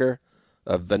soccer?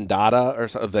 A vendetta or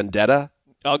something? A vendetta?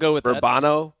 I'll go with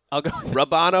Rabano? I'll go with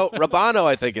Rabano,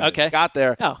 I think it is. Okay. Got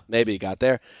there. Oh. Maybe he got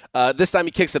there. This time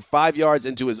he kicks it 5 yards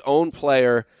into his own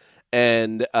player,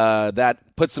 and that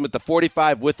puts him at the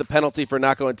 45 with the penalty for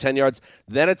not going 10 yards.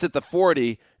 Then it's at the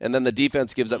 40, and then the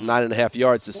defense gives up 9.5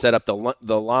 yards to set up the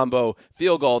Lombo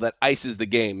field goal that ices the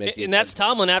game. And that's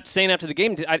Tomlin saying after the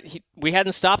game, we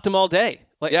hadn't stopped him all day.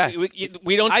 Like, Yeah.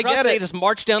 we don't I trust get they it. just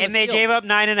march down And the they field. gave up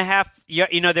 9.5.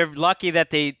 You know, they're lucky that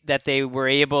they were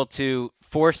able to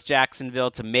force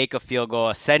Jacksonville to make a field goal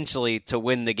essentially to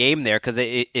win the game there, because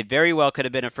it very well could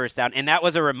have been a first down. And that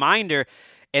was a reminder.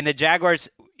 And the Jaguars,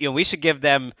 we should give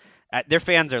them their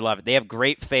fans are loving it. They have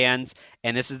great fans,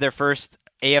 and this is their first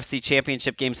AFC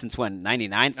Championship game since when?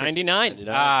 99?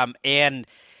 99.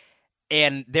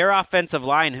 And their offensive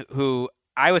line, who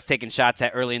I was taking shots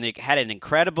at early, and they had an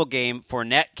incredible game.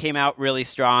 Fournette came out really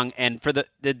strong. And for the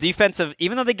defensive,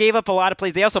 even though they gave up a lot of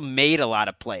plays, they also made a lot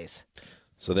of plays.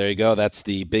 So there you go. That's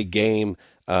the big game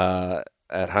at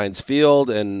Heinz Field.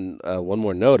 And one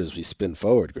more note as we spin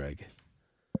forward, Greg.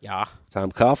 Yeah.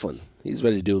 Tom Coughlin. He's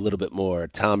ready to do a little bit more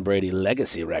Tom Brady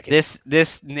legacy wrecking.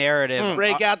 This narrative.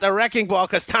 Break out the wrecking ball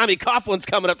because Tommy Coughlin's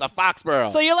coming up to Foxborough.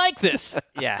 So you like this?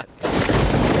 Yeah.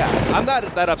 Yeah, I'm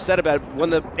not that upset about it. When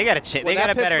they got a when they got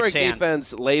that a better Pittsburgh chance.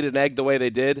 defense laid an egg the way they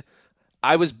did,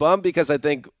 I was bummed because I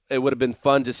think it would have been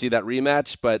fun to see that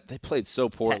rematch, but they played so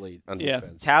poorly on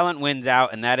defense. Talent wins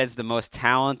out, and that is the most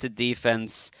talented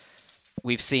defense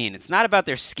we've seen. It's not about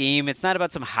their scheme. It's not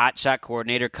about some hotshot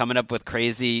coordinator coming up with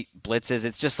crazy blitzes.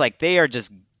 It's just like they are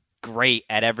just great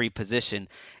at every position.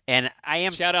 And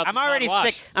I'm already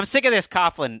sick. I'm sick of this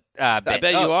Coughlin bit. I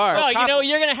bet you are. Well,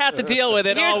 you're going to have to deal with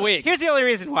it all week. Here's the only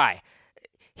reason why.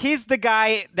 He's the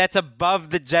guy that's above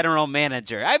the general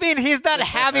manager. I mean, he's not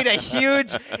having a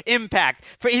huge impact.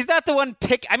 He's not the one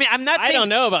pick. I mean, I'm not saying, I don't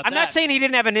know about I'm that. not saying he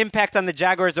didn't have an impact on the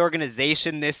Jaguars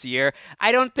organization this year.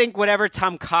 I don't think whatever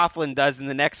Tom Coughlin does in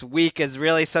the next week is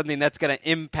really something that's going to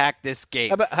impact this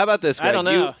game. How about this, Greg? I don't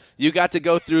know. You got to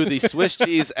go through the Swiss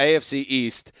cheese AFC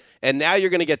East, and now you're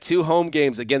going to get 2 home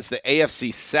games against the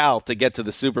AFC South to get to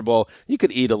the Super Bowl. You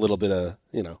could eat a little bit of,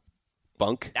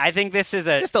 bunk. I think this is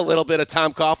just a little bit of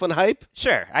Tom Coughlin hype.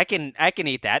 Sure, I can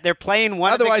eat that. They're playing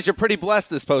one. Otherwise, you're pretty blessed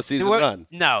this postseason run.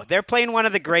 No, they're playing one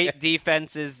of the great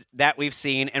defenses that we've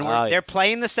seen, and they're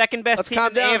playing the second best team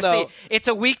in the AFC. Though. It's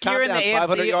a weak year in the AFC.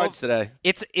 500 yards today.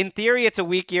 It's in theory, it's a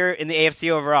weak year in the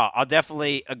AFC overall. I'll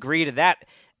definitely agree to that.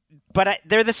 But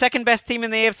they're the second best team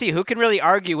in the AFC. Who can really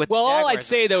argue with? Well, the Jaguars? all I'd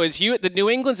say though is the New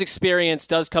England's experience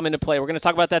does come into play. We're going to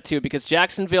talk about that too, because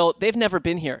Jacksonville, they've never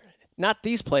been here. Not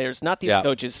these players, not these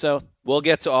coaches. So we'll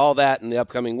get to all that in the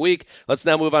upcoming week. Let's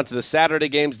now move on to the Saturday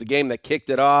games, the game that kicked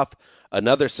it off.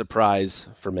 Another surprise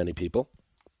for many people.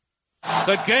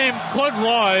 The game could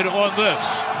ride on this.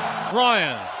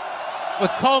 Ryan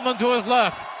with Coleman to his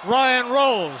left. Ryan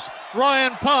rolls.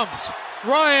 Ryan pumps.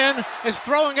 Ryan is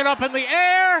throwing it up in the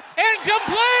air.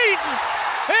 Incomplete!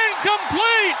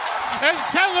 Incomplete!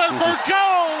 Intended for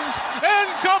Jones.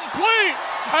 Incomplete!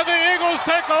 And the Eagles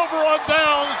take over on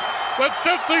downs with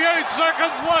 58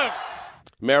 seconds left.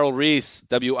 Merrill Reese,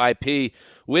 WIP,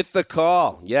 with the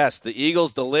call. Yes, the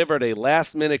Eagles delivered a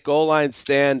last-minute goal line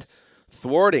stand,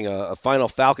 thwarting a final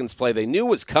Falcons play they knew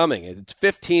was coming. It's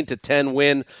 15-10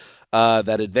 win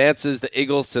that advances the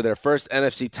Eagles to their first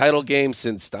NFC title game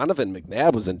since Donovan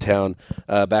McNabb was in town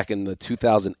back in the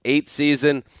 2008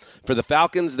 season. For the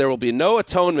Falcons, there will be no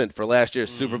atonement for last year's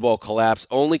Super Bowl collapse.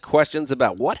 Only questions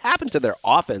about what happened to their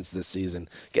offense this season.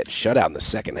 Getting shut out in the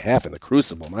second half in the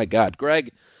Crucible. My God.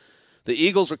 Greg, the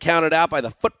Eagles were counted out by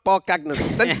the football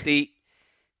cognoscenti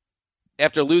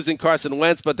after losing Carson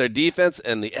Wentz, but their defense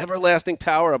and the everlasting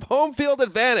power of home field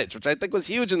advantage, which I think was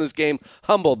huge in this game,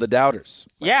 humbled the doubters.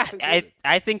 Yeah,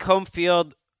 I think home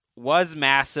field was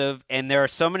massive, and there are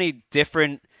so many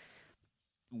different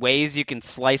ways you can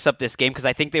slice up this game, because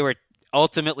I think they were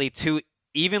ultimately 2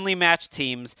 evenly matched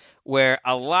teams where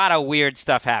a lot of weird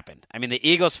stuff happened. I mean, the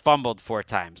Eagles fumbled 4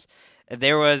 times.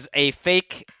 There was a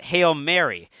fake Hail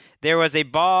Mary. There was a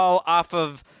ball off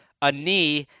of a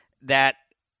knee that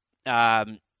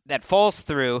falls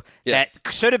through that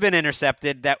should have been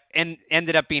intercepted and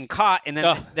ended up being caught, and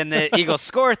then the Eagles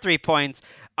score 3 points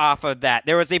off of that.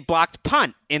 There was a blocked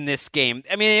punt in this game.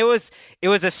 I mean, it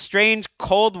was a strange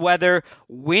cold weather,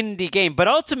 windy game, but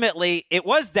ultimately it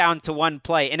was down to one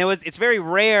play, and it's very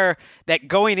rare that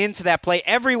going into that play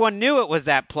everyone knew it was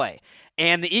that play.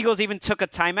 And the Eagles even took a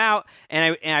timeout,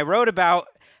 and I wrote about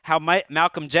how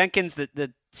Malcolm Jenkins,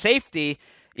 the safety,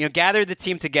 gathered the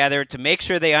team together to make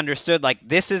sure they understood, like,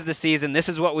 this is the season, this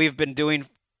is what we've been doing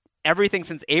everything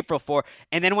since April 4.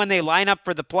 And then when they line up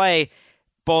for the play,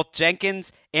 both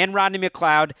Jenkins and Rodney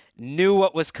McLeod knew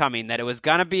what was coming, that it was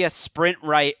going to be a sprint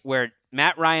right where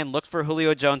Matt Ryan looked for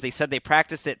Julio Jones. They said they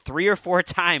practiced it 3 or 4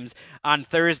 times on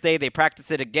Thursday. They practiced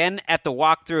it again at the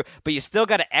walkthrough, but you still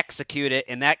got to execute it,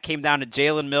 and that came down to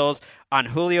Jalen Mills on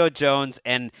Julio Jones,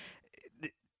 and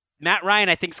Matt Ryan,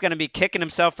 I think, is going to be kicking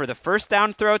himself for the first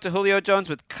down throw to Julio Jones,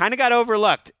 which kind of got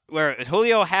overlooked, where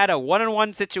Julio had a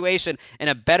one-on-one situation and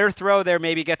a better throw there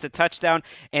maybe gets a touchdown.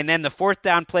 And then the fourth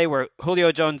down play where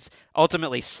Julio Jones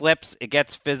ultimately slips, it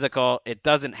gets physical, it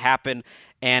doesn't happen.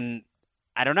 And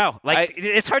I don't know.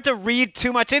 It's hard to read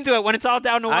too much into it when it's all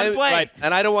down to one play. Right.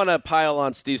 And I don't want to pile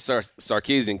on Steve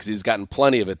Sarkisian because he's gotten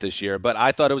plenty of it this year, but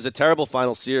I thought it was a terrible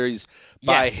final series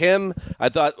by him. I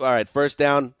thought, all right, first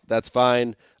down, that's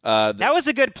fine. That was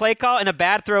a good play call and a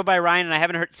bad throw by Ryan, and I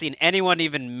haven't seen anyone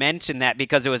even mention that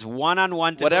because it was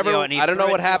one-on-one to Julio, and he I don't know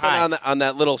what happened high. on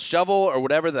that little shovel or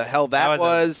whatever the hell that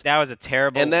was. That was a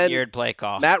terrible, weird play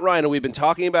call. Matt Ryan, we've been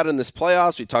talking about it in this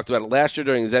playoffs. We talked about it last year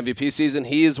during his MVP season.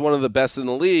 He is one of the best in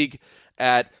the league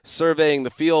at surveying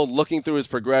the field, looking through his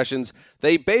progressions.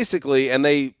 They basically, and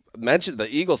they mentioned, the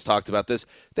Eagles talked about this,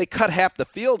 they cut half the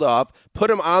field off,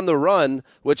 put him on the run,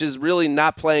 which is really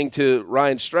not playing to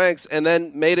Ryan's strengths, and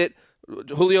then made it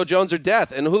Julio Jones or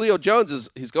death. And Julio Jones,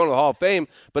 he's going to the Hall of Fame,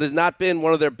 but has not been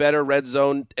one of their better red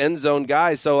zone, end zone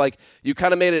guys. So, you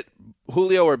kind of made it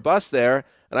Julio or bust there.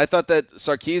 And I thought that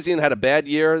Sarkisian had a bad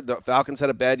year. The Falcons had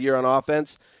a bad year on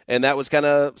offense, and that was kind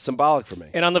of symbolic for me.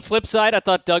 And on the flip side, I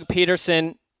thought Doug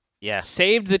Peterson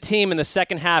saved the team in the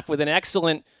second half with an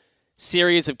excellent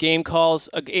series of game calls.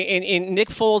 And Nick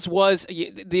Foles was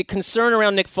the concern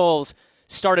around Nick Foles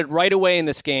started right away in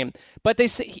this game. But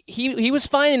he was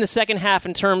fine in the second half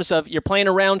in terms of you're playing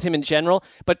around him in general,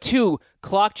 but 2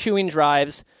 clock-chewing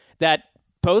drives that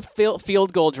both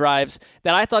field goal drives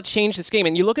that I thought changed this game.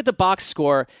 And you look at the box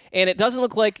score, and it doesn't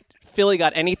look like Philly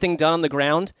got anything done on the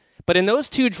ground. But in those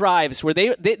 2 drives where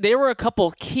there were a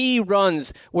couple key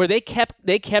runs where they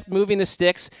kept moving the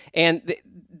sticks, and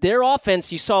their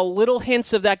offense, you saw little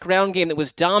hints of that ground game that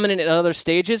was dominant at other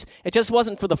stages. It just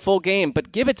wasn't for the full game.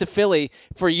 But give it to Philly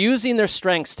for using their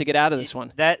strengths to get out of this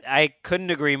one. That I couldn't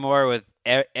agree more with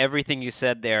everything you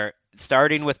said there.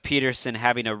 Starting with Peterson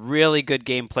having a really good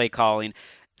game play calling,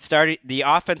 the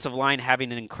offensive line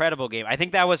having an incredible game. I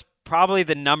think that was probably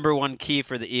the number one key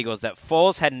for the Eagles, that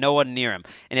Foles had no one near him.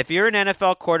 And if you're an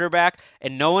NFL quarterback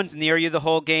and no one's near you the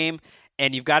whole game,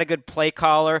 and you've got a good play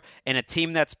caller and a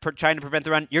team that's trying to prevent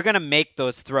the run, you're going to make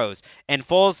those throws. And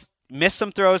Foles missed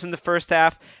some throws in the first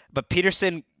half, but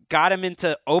Peterson got him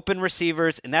into open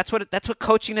receivers, and that's what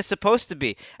coaching is supposed to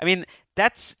be. I mean,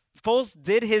 Foles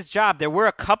did his job. There were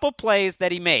a couple plays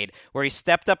that he made where he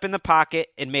stepped up in the pocket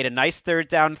and made a nice third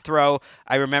down throw.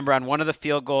 I remember on one of the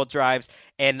field goal drives,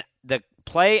 and the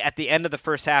play at the end of the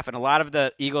first half, and a lot of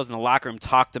the Eagles in the locker room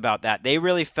talked about that. They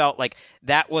really felt like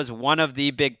that was one of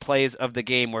the big plays of the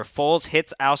game where Foles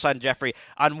hits Alshon Jeffrey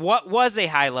on what was a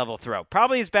high-level throw.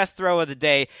 Probably his best throw of the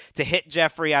day, to hit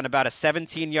Jeffrey on about a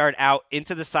 17-yard out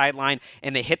into the sideline,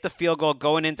 and they hit the field goal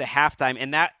going into halftime.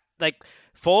 And that,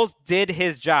 Foles did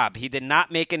his job. He did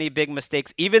not make any big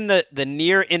mistakes. Even the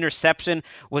near interception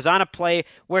was on a play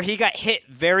where he got hit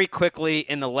very quickly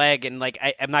in the leg, and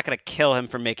I'm not going to kill him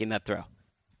for making that throw.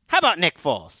 How about Nick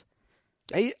Foles?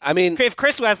 I mean, if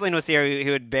Chris Wesseling was here, he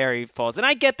would bury Foles, and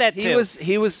I get that too.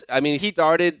 He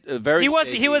started very.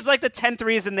 He was like the 10th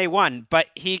reason they won, but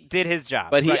he did his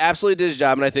job. But he absolutely did his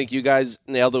job, and I think you guys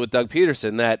nailed it with Doug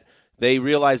Peterson, that they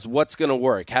realized what's going to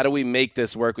work. How do we make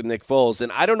this work with Nick Foles?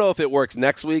 And I don't know if it works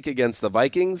next week against the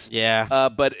Vikings. Yeah.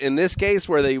 But in this case,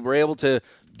 where they were able to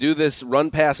do this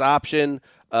run-pass option,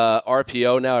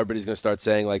 RPO now, everybody's going to start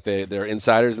saying they're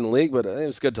insiders in the league, but it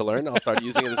was good to learn. I'll start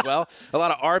using it as well. A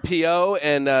lot of RPO,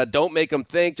 and don't make them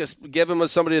think. Just give them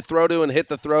somebody to throw to and hit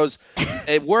the throws.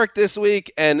 It worked this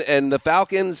week, and the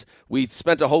Falcons, we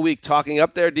spent a whole week talking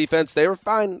up their defense. They were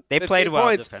fine. They played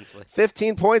well defensively.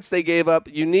 15 points they gave up.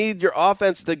 You need your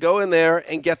offense to go in there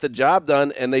and get the job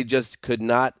done, and they just could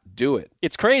not do it.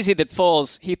 It's crazy that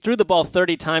Foles, he threw the ball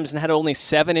 30 times and had only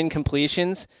 7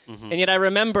 incompletions. Mm-hmm. And yet I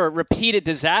remember repeated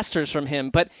disasters from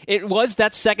him. But it was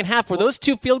that second half where those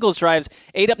 2 field goals drives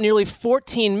ate up nearly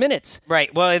 14 minutes.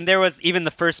 Right. Well, and there was even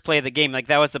the first play of the game.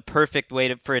 That was the perfect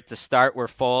way for it to start, where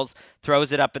Foles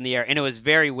throws it up in the air. And it was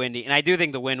very windy. And I do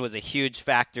think the wind was a huge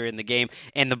factor in the game.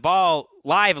 And the ball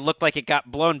live looked like it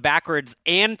got blown backwards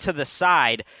and to the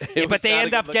side, but they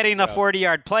end up getting a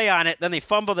 40-yard play on it. Then they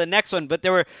fumble the next one. But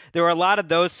there were a lot of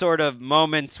those sort of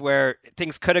moments where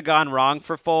things could have gone wrong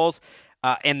for Foles,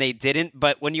 and they didn't.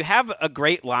 But when you have a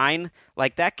great line,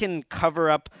 that can cover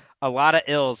up a lot of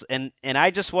ills. And I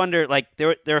just wonder,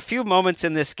 there are a few moments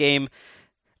in this game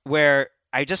where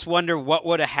I just wonder what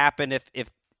would have happened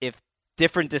if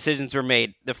different decisions were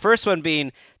made. The first one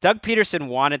being Doug Peterson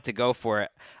wanted to go for it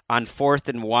on 4th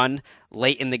and 1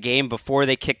 late in the game before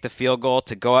they kicked the field goal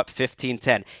to go up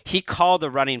 15-10. He called a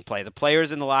running play. The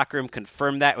players in the locker room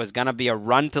confirmed that it was going to be a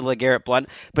run to LeGarrette Blount,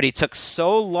 but he took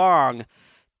so long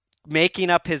making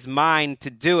up his mind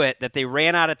to do it that they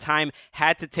ran out of time,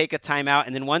 had to take a timeout,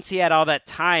 and then once he had all that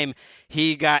time,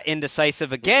 he got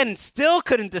indecisive again, still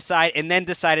couldn't decide, and then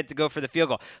decided to go for the field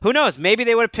goal. Who knows? Maybe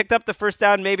they would have picked up the first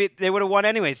down, maybe they would have won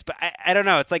anyways, but I don't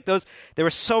know. It's like there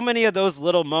were so many of those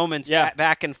little moments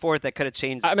back and forth that could have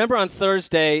changed. I remember on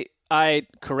Thursday, I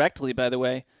correctly, by the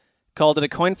way, called it a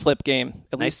coin flip game,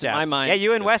 at least in my mind. Yeah,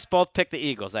 you and Wes both picked the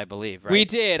Eagles, I believe, right? We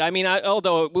did. I mean,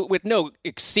 although with no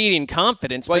exceeding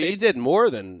confidence. Well, but you did more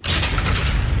than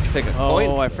pick a coin.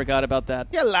 Oh, I forgot about that.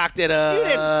 You locked it up. You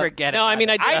didn't forget it. No, I mean,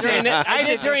 I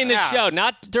did during this show,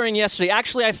 not during yesterday.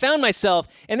 Actually, I found myself,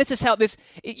 and this is how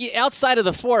outside of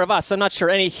the four of us, I'm not sure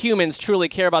any humans truly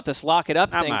care about this lock it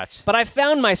up not thing. Much. But I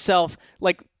found myself,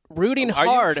 rooting hard.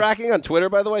 Are you tracking on Twitter,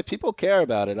 by the way? People care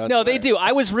about it. No, they do.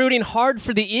 I was rooting hard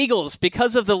for the Eagles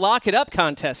because of the Lock It Up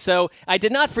contest. So I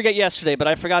did not forget yesterday, but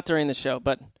I forgot during the show.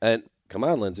 And come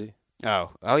on, Lindsay.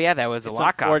 Oh yeah, that was a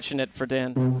lockoff. Unfortunate for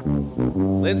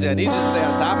Dan. Lindsay, I need you to stay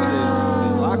on top of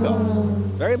these lockoffs.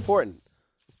 Very important.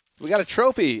 We got a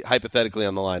trophy hypothetically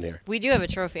on the line here. We do have a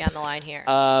trophy on the line here.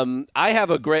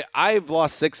 I've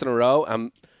lost 6 in a row.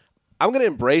 I'm going to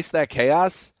embrace that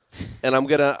chaos. And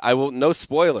I will no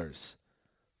spoilers,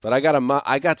 but I got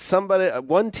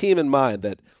one team in mind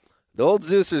that the old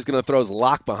Zeuser is going to throw his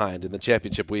lock behind in the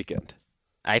championship weekend.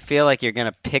 I feel like you're going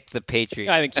to pick the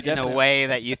Patriots I think you in a way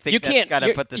that you think that's got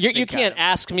to put the You can't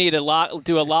ask me to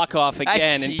do a lock off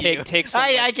again and take some.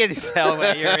 I can tell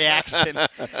by your reaction.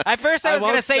 At first, I was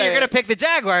going to say you're going to pick the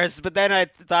Jaguars, but then I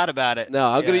thought about it. No,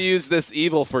 I'm going to use this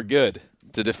evil for good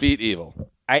to defeat evil.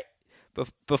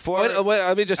 Before,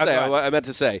 let me just say, I meant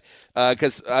to say,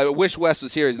 because I wish Wes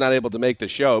was here. He's not able to make the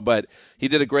show, but he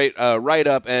did a great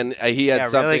write-up, and he had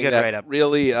something really good that write-up.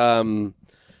 Really,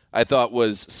 I thought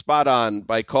was spot on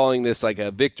by calling this like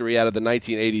a victory out of the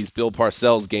 1980s Bill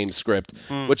Parcells game script,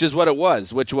 which is what it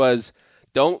was, which was,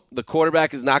 the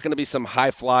quarterback is not going to be some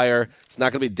high flyer. It's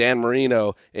not going to be Dan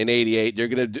Marino in 88. You're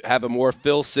going to have a more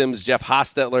Phil Simms, Jeff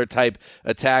Hostetler type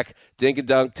attack, dink and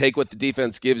dunk, take what the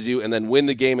defense gives you, and then win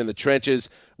the game in the trenches,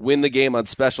 win the game on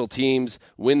special teams,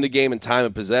 win the game in time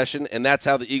of possession, and that's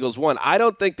how the Eagles won. I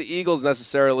don't think the Eagles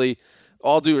necessarily,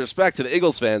 all due respect to the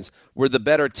Eagles fans, were the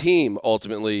better team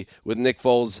ultimately with Nick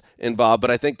Foles involved,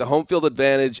 but I think the home field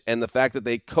advantage and the fact that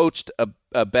they coached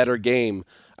a better game,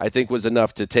 I think, was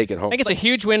enough to take it home. I think it's a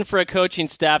huge win for a coaching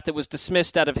staff that was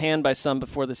dismissed out of hand by some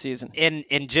before the season. And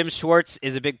Jim Schwartz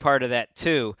is a big part of that,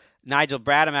 too. Nigel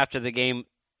Bradham, after the game,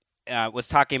 was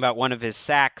talking about one of his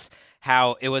sacks,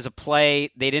 how it was a play,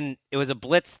 it was a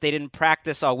blitz they didn't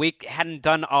practice all week, hadn't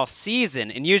done all season.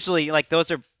 And usually,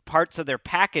 those are parts of their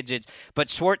packages, but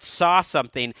Schwartz saw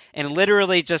something and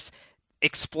literally just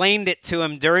explained it to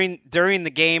him during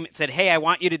the game, said, hey, I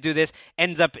want you to do this,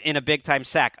 ends up in a big-time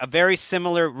sack. A very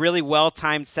similar, really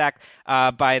well-timed sack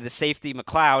by the safety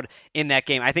McLeod in that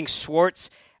game. I think Schwartz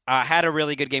had a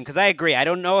really good game because I agree. I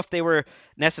don't know if they were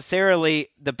necessarily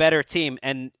the better team.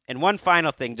 And one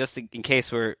final thing, just in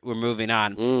case we're moving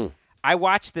on. I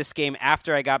watched this game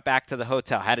after I got back to the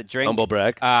hotel. Had a drink. Humble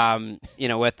brag.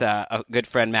 With a good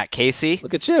friend, Matt Casey.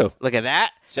 Look at you. Look at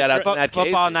that. Shout out to Matt Casey.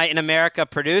 Football Night in America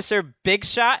producer, big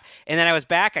shot. And then I was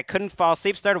back. I couldn't fall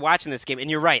asleep. Started watching this game. And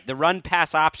you're right. The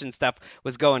run-pass option stuff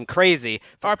was going crazy.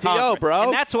 RPO, bro.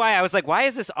 And that's why I was like, why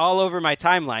is this all over my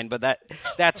timeline? But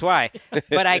that's why.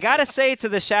 But I got to say to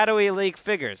the Shadowy League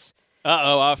figures.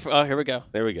 Uh-oh. Here we go.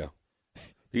 There we go.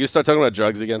 You going to start talking about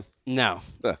drugs again? No.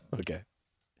 Okay.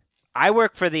 I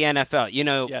work for the NFL.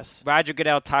 Yes. Roger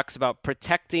Goodell talks about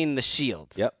protecting the shield.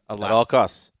 Yep. A lot. At all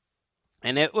costs.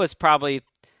 And it was probably,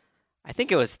 I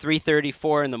think it was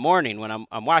 3:34 in the morning when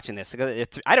I'm watching this.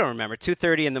 I don't remember,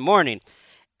 2:30 in the morning.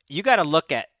 You got to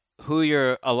look at who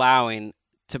you're allowing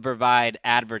to provide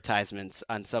advertisements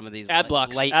on some of these ad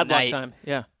blocks, late ad night block time.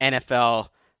 Yeah. NFL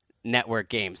network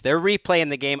games. They're replaying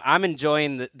the game. I'm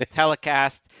enjoying the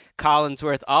telecast,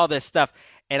 Collinsworth, all this stuff.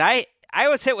 And I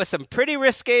was hit with some pretty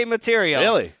risque material.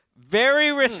 Really?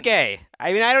 Very risque.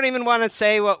 I mean, I don't even want to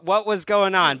say what was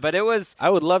going on, but it was... I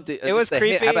would love to... It was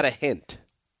creepy. How about a hint?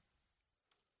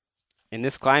 In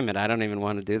this climate, I don't even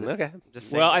want to do that. Okay.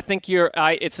 Well, I think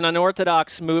it's an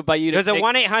unorthodox move by you. There's a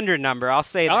 1-800 number. I'll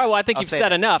say that. Oh, well, I think you've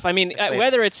said enough. I mean,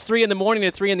 whether it's 3 in the morning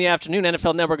or 3 in the afternoon,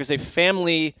 NFL Network is a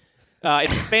family...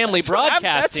 it's family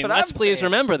broadcasting. Let's please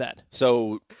remember that.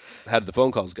 So, how did the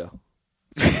phone calls go?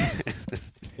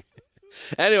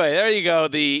 Anyway, there you go.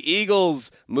 The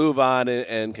Eagles move on,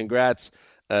 and congrats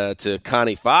to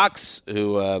Connie Fox,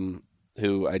 who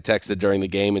I texted during the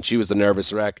game, and she was the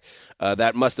nervous wreck.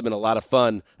 That must have been a lot of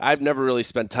fun. I've never really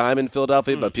spent time in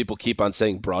Philadelphia, but people keep on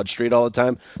saying Broad Street all the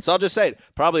time. So I'll just say it,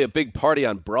 probably a big party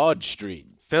on Broad Street.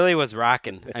 Philly was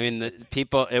rocking. I mean, the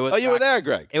people. It was. Oh, you were there,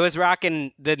 Greg. It was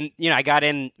rocking. I got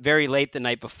in very late the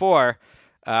night before.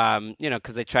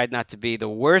 Because I tried not to be the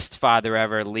worst father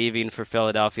ever, leaving for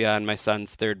Philadelphia on my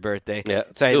son's 3rd birthday. Yeah,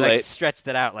 so I stretched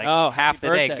it out half the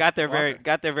birthday. day.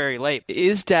 Got there very late.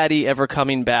 Is Daddy ever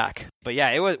coming back? But yeah,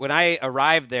 it was when I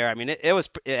arrived there. I mean, it was.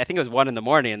 I think it was 1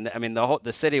 a.m. And I mean,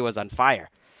 the city was on fire.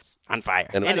 On fire.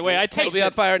 And by the way, it'll be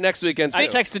on fire next weekend, too. I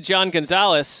texted John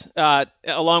Gonzalez,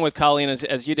 along with Colleen,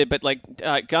 as you did, but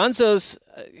Gonzo's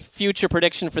future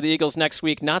prediction for the Eagles next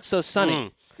week, not so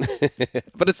sunny.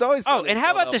 But it's always sunny. And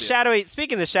how about the shadowy,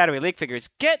 speaking of the shadowy league figures,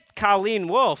 get Colleen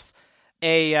Wolfe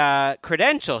a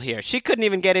credential here. She couldn't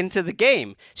even get into the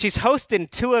game. She's hosting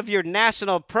 2 of your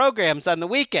national programs on the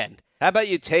weekend. How about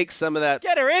you take some of that?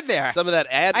 Get her in there. Some of that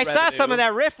ad revenue. I saw some of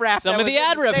that riffraff. Some of the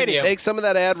ad revenue. Take some of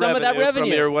that ad revenue from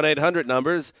your 1-800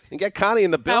 numbers and get Connie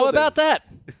in the building. How about that?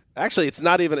 Actually, it's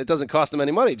not even. It doesn't cost them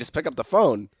any money. Just pick up the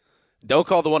phone. Don't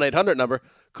call the 1-800 number.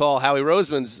 Call Howie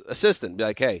Roseman's assistant. Be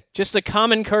like, hey. Just a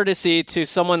common courtesy to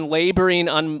someone laboring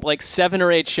on 7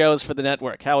 or 8 shows for the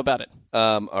network. How about it?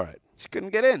 All right. She couldn't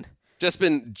get in. Just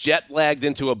been jet lagged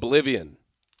into oblivion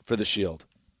for the Shield.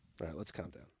 All right, let's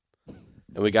calm down.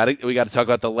 And we got to talk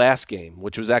about the last game,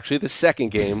 which was actually the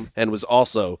second game and was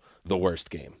also the worst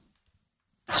game.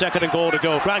 2nd and goal to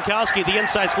go. Gronkowski, the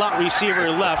inside slot receiver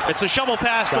left. It's a shovel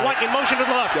pass to White in motion to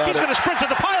the left. He's going to sprint to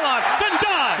the pylon, then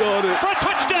dive for a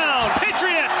touchdown.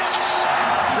 Patriots!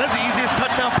 That's the easiest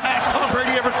touchdown pass Tom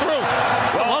Brady ever threw.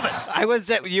 I love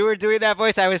it. You were doing that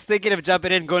voice. I was thinking of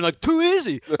jumping in, going too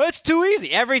easy. That's too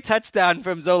easy. Every touchdown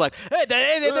from Zola. Hey,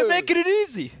 they're making it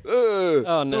easy.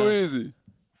 Oh no, too easy.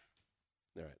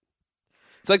 All right.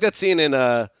 It's like that scene in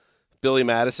Billy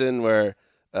Madison where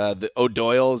the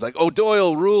O'Doyle is like,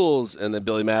 O'Doyle rules. And then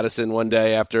Billy Madison one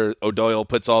day after O'Doyle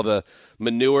puts all the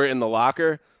manure in the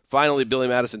locker, finally Billy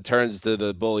Madison turns to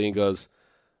the bully and goes,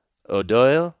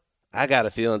 O'Doyle, I got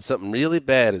a feeling something really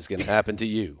bad is going to happen to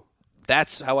you.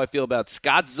 That's how I feel about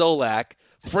Scott Zolak,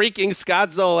 freaking Scott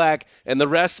Zolak, and the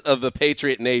rest of the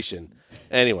Patriot Nation.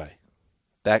 Anyway,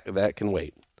 that can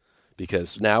wait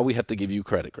because now we have to give you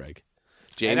credit, Greg.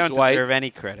 James I don't White deserve any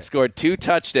credit. Scored 2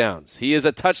 touchdowns. He is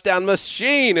a touchdown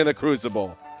machine in the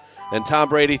Crucible. And Tom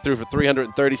Brady threw for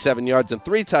 337 yards and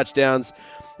 3 touchdowns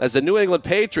as the New England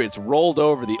Patriots rolled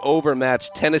over the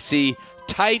overmatched Tennessee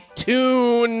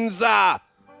Titans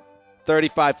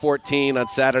 35-14 on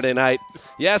Saturday night.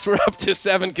 Yes, we're up to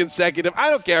 7 consecutive.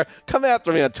 I don't care. Come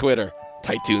after me on Twitter.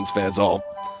 Titans fans all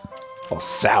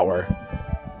sour.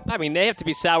 I mean, they have to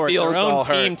be sour at their own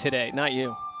team today, not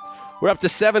you. We're up to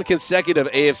 7 consecutive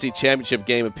AFC Championship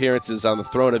game appearances on the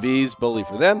throne of ease. Bully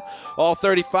for them. All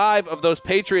 35 of those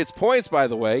Patriots points, by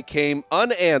the way, came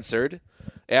unanswered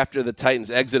after the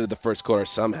Titans exited the first quarter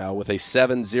somehow with a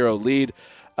 7-0 lead.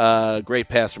 Great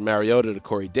pass from Mariota to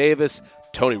Corey Davis.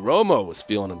 Tony Romo was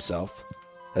feeling himself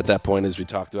at that point, as we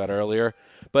talked about earlier.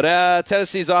 But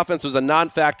Tennessee's offense was a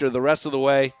non-factor the rest of the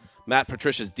way. Matt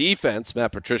Patricia's defense,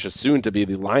 Matt Patricia soon to be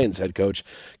the Lions head coach,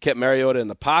 kept Mariota in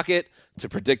the pocket to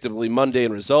predictably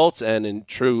mundane results, and in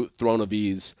true throne of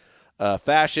ease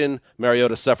fashion,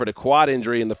 Mariota suffered a quad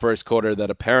injury in the first quarter that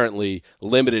apparently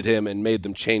limited him and made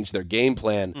them change their game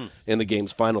plan in the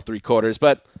game's final 3 quarters.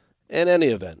 But in any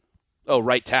event,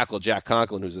 right tackle Jack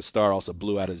Conklin, who's a star, also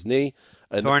blew out his knee.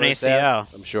 Torn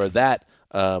ACL. I'm sure that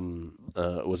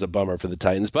was a bummer for the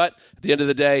Titans. But at the end of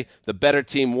the day, the better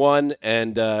team won,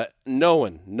 and no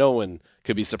one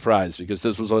could be surprised because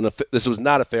this was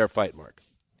not a fair fight, Mark.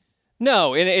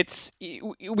 No, and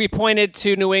we pointed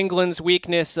to New England's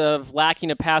weakness of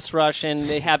lacking a pass rush, and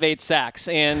they have 8 sacks,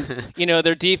 and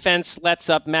their defense lets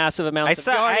up massive amounts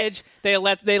of yardage. They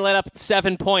let up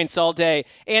 7 points all day,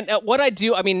 and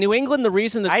New England. The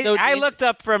reason that's I looked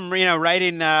up from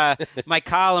writing my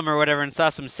column or whatever, and saw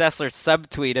some Sessler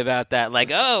subtweet about that.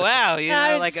 Like, oh wow, a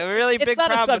really big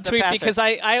problem. It's not a subtweet because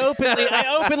I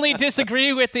openly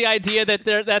disagree with the idea that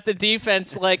the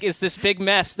defense is this big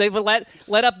mess. They've let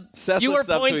up fewer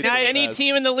points than any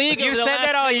team in the league. You said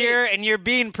that all year, and you're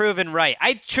being proven right.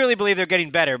 I truly believe they're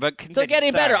getting better, but they're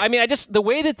getting better. I mean, the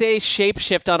way that they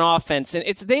shapeshift on offense, and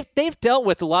they've dealt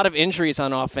with a lot of injuries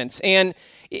on offense, and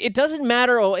it doesn't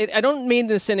matter. I don't mean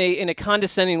this in a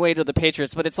condescending way to the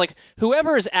Patriots, but it's like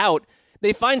whoever is out,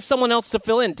 they find someone else to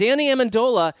fill in. Danny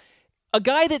Amendola a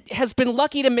guy that has been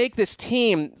lucky to make this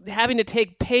team, having to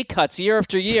take pay cuts year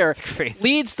after year,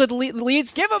 leads.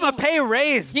 Give him a pay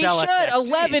raise. He Belichick. should.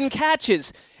 11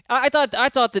 catches. I thought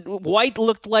that White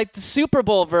looked like the Super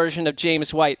Bowl version of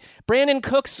James White. Brandon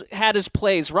Cooks had his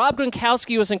plays. Rob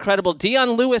Gronkowski was incredible.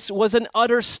 Dion Lewis was an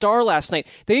utter star last night.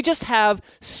 They just have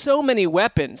so many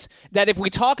weapons that if we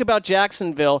talk about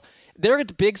Jacksonville,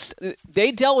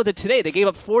 they dealt with it today. They gave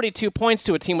up 42 points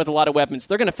to a team with a lot of weapons.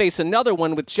 They're going to face another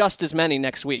one with just as many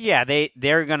next week. Yeah,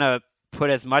 they're going to put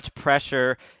as much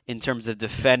pressure in terms of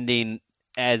defending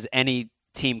as any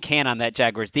team can on that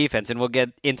Jaguars defense, and we'll get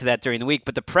into that during the week.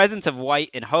 But the presence of White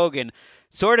and Hogan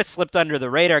sort of slipped under the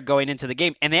radar going into the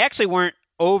game, and they actually weren't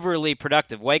overly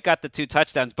productive. White got the 2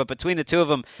 touchdowns, but between the two of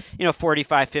them,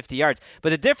 45, 50 yards. But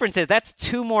the difference is that's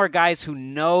 2 more guys who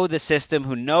know the system,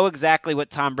 who know exactly what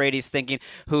Tom Brady's thinking,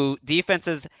 who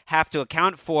defenses have to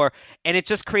account for, and it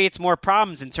just creates more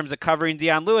problems in terms of covering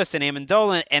Dion Lewis and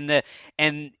Amendola,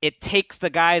 and it takes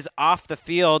the guys off the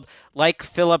field like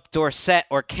Philip Dorsett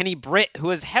or Kenny Britt,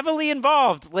 who is heavily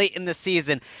involved late in the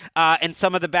season, and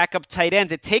some of the backup tight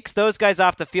ends. It takes those guys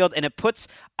off the field, and it puts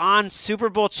on Super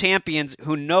Bowl champions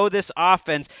who know this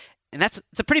offense, and it's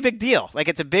a pretty big deal. Like,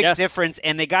 it's a big difference,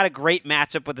 and they got a great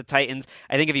matchup with the Titans.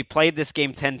 I think if you played this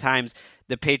game 10 times,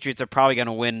 the Patriots are probably going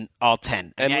to win all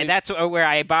 10. And that's where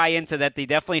I buy into that. They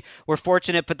definitely were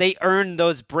fortunate, but they earned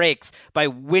those breaks by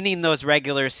winning those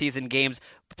regular season games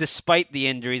despite the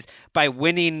injuries, by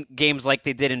winning games like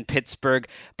they did in Pittsburgh,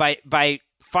 by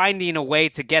finding a way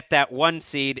to get that 1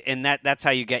 seed, and that's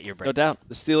how you get your breaks. No doubt.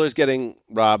 The Steelers getting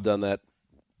robbed on that.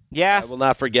 Yeah. I will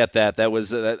not forget that. That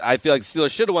was I feel like the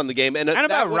Steelers should have won the game. And not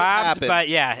about robbed, happened. But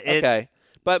yeah. Okay.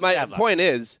 But my point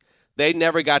is, they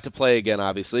never got to play again,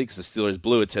 obviously, because the Steelers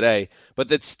blew it today. But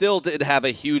that still did have a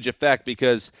huge effect,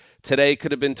 because today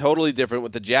could have been totally different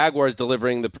with the Jaguars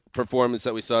delivering the performance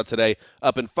that we saw today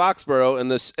up in Foxborough, and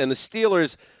the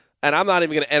Steelers. And I'm not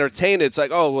even going to entertain it. It's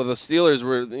like, oh, well, the Steelers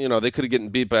were, they could have gotten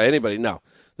beat by anybody. No,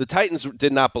 the Titans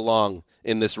did not belong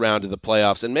in this round of the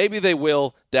playoffs, and maybe they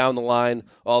will down the line.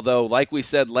 Although, like we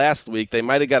said last week, they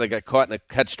might have got caught in a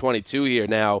catch-22 here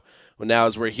now. Now,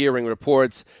 as we're hearing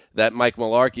reports that Mike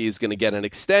Mularkey is going to get an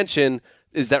extension,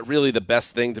 is that really the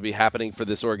best thing to be happening for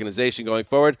this organization going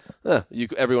forward?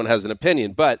 Everyone has an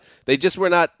opinion, but they just were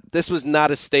not. This was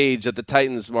not a stage that the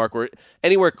Titans, Mark, were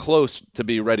anywhere close to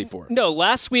be ready for. No,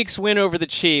 last week's win over the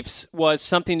Chiefs was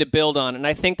something to build on, and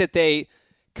I think that they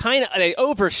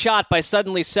overshot by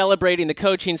suddenly celebrating the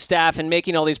coaching staff and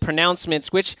making all these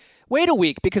pronouncements, which wait a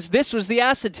week, because this was the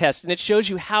acid test, and it shows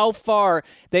you how far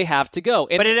they have to go.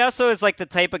 But it also is like the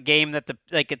type of game that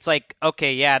it's like,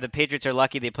 okay, yeah, the Patriots are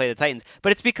lucky they play the Titans,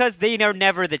 but it's because they are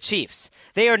never the Chiefs.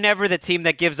 They are never the team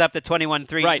that gives up the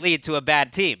 21-3 lead to a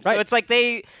bad team. So it's like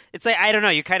I don't know,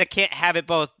 you kind of can't have it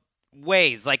both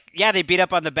ways. Like, yeah, they beat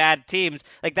up on the bad teams.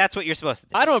 Like, that's what you're supposed to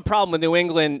do. I don't have a problem with New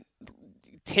England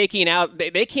taking out.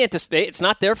 They can't just. It's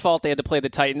not their fault they had to play the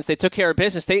Titans. They took care of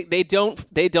business. They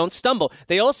don't stumble.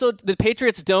 The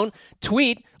Patriots don't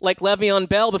tweet like Le'Veon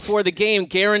Bell before the game,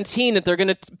 guaranteeing that they're going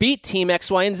to beat Team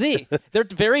X, Y, and Z. They're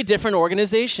very different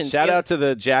organizations. Shout out to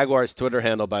the Jaguars Twitter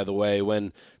handle, by the way,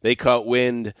 when they caught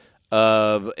wind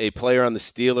of a player on the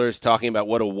Steelers talking about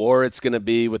what a war it's going to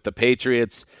be with the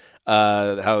Patriots.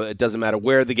 How it doesn't matter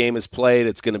where the game is played,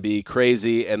 it's going to be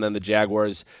crazy. And then the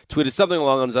Jaguars tweeted something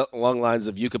along lines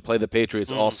of, you could play the Patriots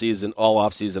all season, all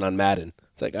offseason on Madden.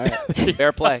 It's like, all right,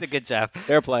 fair play. That's a good job.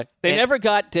 Fair play. They never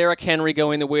got Derrick Henry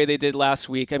going the way they did last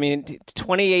week. I mean,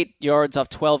 28 yards off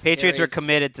 12 Patriots carries. were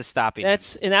committed to stopping.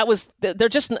 They're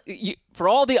just, for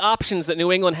all the options that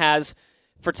New England has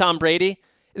for Tom Brady,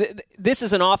 this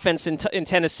is an offense in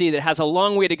Tennessee that has a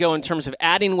long way to go in terms of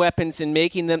adding weapons and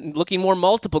making them looking more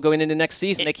multiple going into next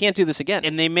season. They can't do this again.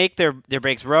 And they make their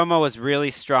breaks. Romo was really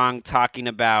strong talking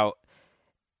about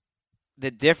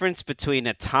the difference between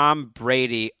a Tom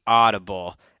Brady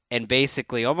audible and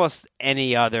basically almost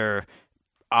any other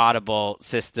audible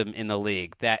system in the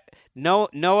league. That no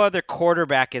other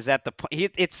quarterback is at the point.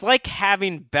 It's like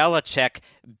having Belichick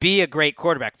be a great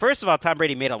quarterback. First of all, Tom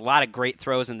Brady made a lot of great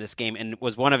throws in this game and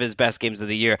was one of his best games of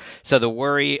the year. So the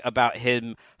worry about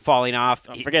him falling off,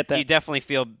 forget that. You definitely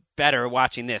feel better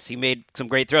watching this. He made some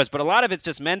great throws, but a lot of it's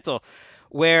just mental,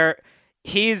 where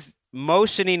he's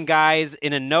motioning guys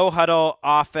in a no-huddle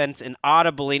offense and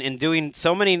audibling and doing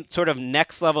so many sort of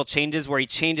next-level changes where he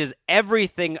changes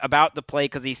everything about the play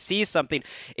because he sees something.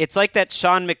 It's like that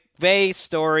Sean McVay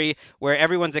story where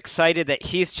everyone's excited that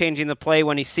he's changing the play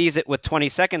when he sees it with 20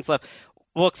 seconds left.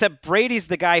 Well, except Brady's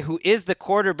the guy who is the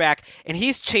quarterback, and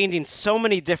he's changing so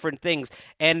many different things.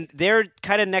 And they're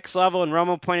kind of next level, and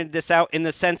Romo pointed this out in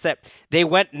the sense that they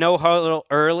went no huddle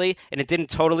early, and it didn't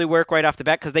totally work right off the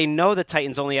bat because they know the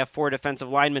Titans only have 4 defensive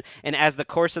linemen. And as the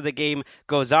course of the game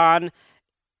goes on,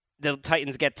 the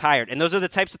Titans get tired. And those are the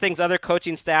types of things other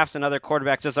coaching staffs and other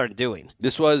quarterbacks just aren't doing.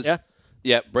 This was...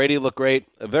 Yeah, Brady looked great.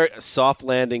 A very soft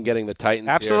landing getting the Titans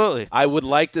Absolutely. Here. I would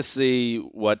like to see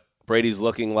what Brady's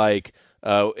looking like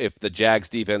if the Jags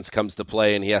defense comes to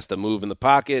play and he has to move in the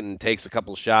pocket and takes a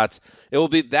couple shots. It will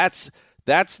be that's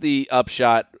the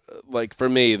upshot, like for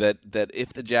me, that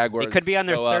if the Jaguars it could be on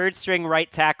their third string right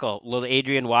tackle. Little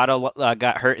Adrian Waddle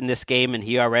got hurt in this game, and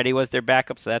he already was their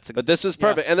backup. So that's but this was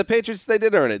perfect, and the Patriots, they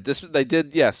did earn it. They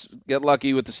did, yes, get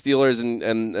lucky with the Steelers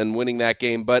and winning that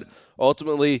game, but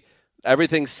ultimately.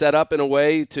 Everything's set up in a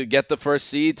way to get the first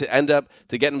seed, to end up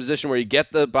to get in a position where you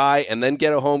get the bye and then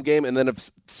get a home game. And then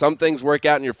if some things work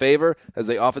out in your favor, as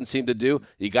they often seem to do,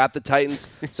 you got the Titans.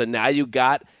 So now you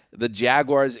got the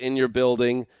Jaguars in your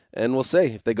building. And we'll see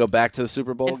if they go back to the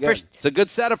Super Bowl again. It's a good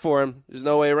setup for him. There's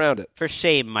no way around it. For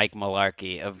shame, Mike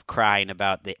Mularkey, of crying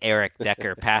about the Eric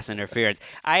Decker pass interference.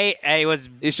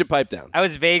 He should pipe down. I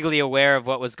was vaguely aware of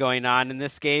what was going on in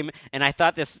this game, and I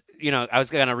thought this, I was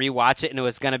going to rewatch it, and it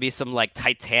was going to be some,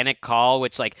 Titanic call,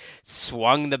 which,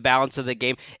 swung the balance of the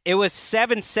game. It was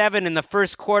 7-7 in the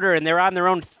first quarter, and they're on their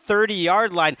own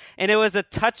 30-yard line, and it was a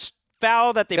touch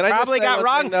foul that they probably got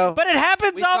wrong, but it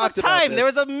happens all the time. There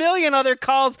was a million other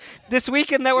calls this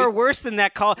weekend that were worse than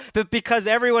that call, but because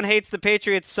everyone hates the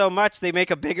Patriots so much, they make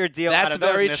a bigger deal out of those.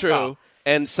 That's very true.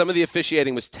 And some of the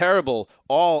officiating was terrible,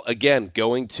 all, again,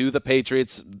 going to the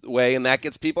Patriots way, and that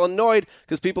gets people annoyed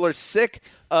because people are sick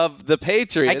of the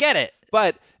Patriots. I get it.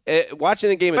 But watching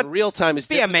the game in real time is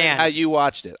different than how you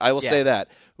watched it. I will say that.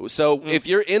 So if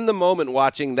you're in the moment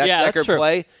watching that Decker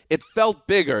play, it felt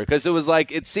bigger because it was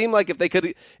it seemed like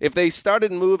if they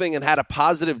started moving and had a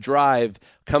positive drive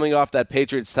coming off that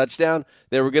Patriots touchdown,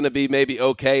 they were going to be maybe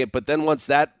okay. But then once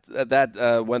that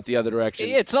went the other direction,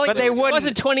 it's not like it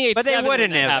wasn't 28-7. But they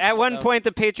wouldn't have. At one point,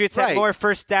 the Patriots had more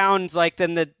first downs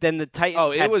than the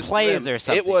Titans had plays or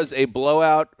something. It was a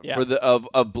blowout of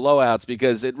blowouts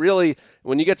because it really,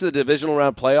 when you get to the divisional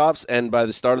round playoffs and by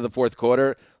the start of the fourth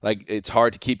quarter, it's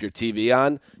hard to keep your TV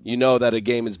on. You know that a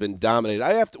game has been dominated.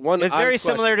 It's very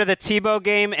similar to the Tebow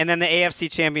game and then the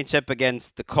AFC Championship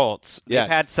against the Colts. They've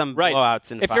had some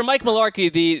blowouts. If you're Mike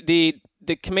Mularkey,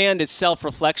 the command is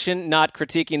self-reflection, not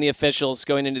critiquing the officials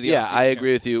going into the offseason. Yeah, I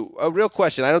agree with you. A real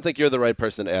question. I don't think you're the right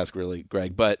person to ask, really,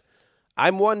 Greg, but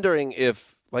I'm wondering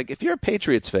if you're a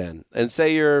Patriots fan and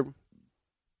say you're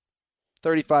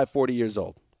 35, 40 years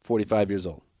old, 45 years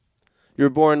old. You were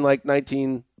born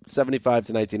 1975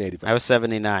 to 1985. I was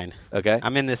 79. Okay.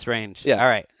 I'm in this range. Yeah. All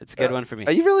right. It's a good one for me.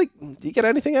 Are you really? Do you get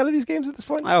anything out of these games at this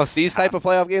point? Oh, these type of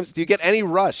playoff games? Do you get any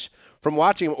rush from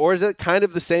watching them, or is it kind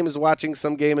of the same as watching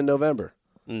some game in November?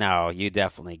 No, you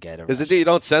definitely get it. Because you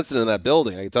don't sense it in that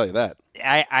building, I can tell you that.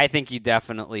 I think you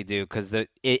definitely do, because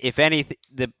if anything,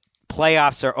 the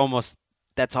playoffs are almost,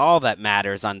 that's all that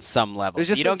matters on some level.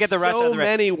 You don't get the rush of the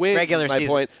many wins, regular my season.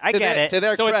 point. I get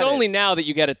it. So it's only now that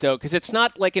you get it, though, because it's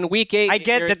not like in Week 8. I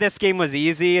get that this game was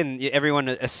easy, and everyone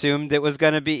assumed it was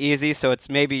going to be easy, so it's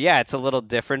maybe, it's a little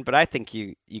different, but I think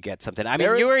you get something. I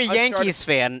mean, you were a Yankees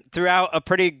fan throughout a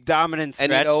pretty dominant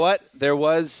stretch. And you know what?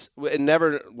 It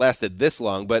never lasted this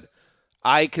long, but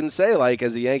I can say,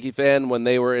 as a Yankee fan, when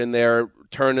they were in their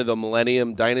turn of the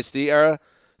millennium dynasty era,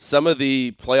 some of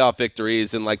the playoff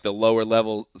victories in the lower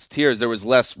level tiers, there was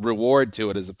less reward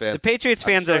to it as a fan. The Patriots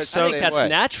fans are so. I think that's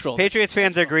natural. Patriots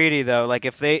fans are greedy though. I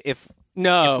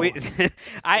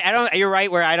don't. You're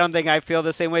right. Where I don't think I feel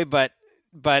the same way, but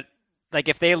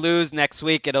if they lose next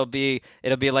week, it'll be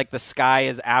like the sky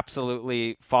is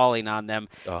absolutely falling on them.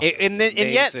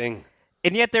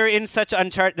 And yet they're in such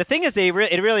uncharted. The thing is, it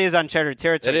really is uncharted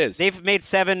territory. It is. They've made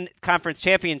 7 conference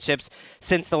championships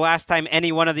since the last time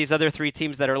any one of these other 3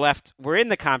 teams that are left were in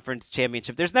the conference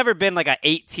championship. There's never been an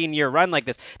 18-year run like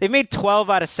this. They've made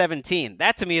 12 out of 17.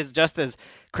 That to me is just as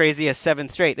crazy as 7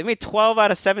 straight. They made 12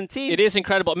 out of 17. It is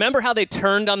incredible. Remember how they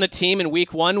turned on the team in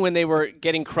Week 1 when they were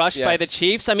getting crushed by the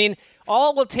Chiefs? I mean,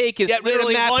 all it will take is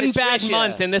literally one bad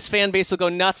month, and this fan base will go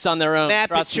nuts on their own.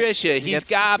 Matt Patricia, he's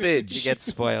garbage. He gets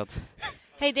spoiled.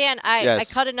 Hey, Dan, I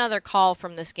cut another call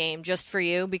from this game just for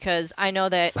you because I know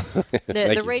that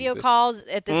the radio calls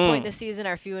at this point in the season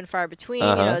are few and far between,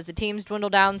 as the teams dwindle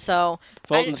down. So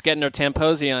Fulton's getting her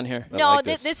Tamposi on here. No,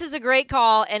 this is a great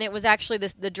call, and it was actually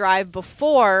the drive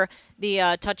before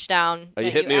the touchdown. Are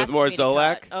you hitting me with more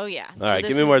Zolak? Oh, yeah. All right,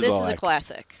 give me more Zolak. This is a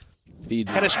classic. Feed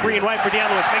me. And a screen right for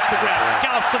Deion Lewis. Makes the grab.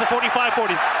 Gallops to the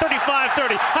 45-40,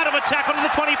 35-30. Out of a tackle to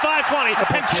the 25-20.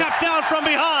 And chopped down from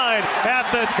behind at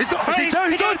the... He's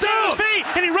down. He goes down. His feet,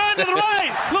 and he ran to the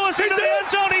right. Lewis into the end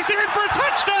zone. He's in for a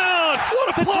touchdown.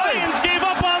 What a play. The Titans gave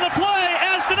up on the play,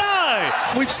 as did I.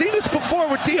 We've seen this before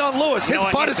with Deion Lewis. His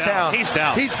butt is down. He's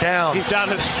down. He's down. He's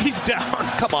down. He's down.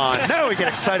 Come on. Now we get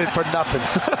excited for nothing.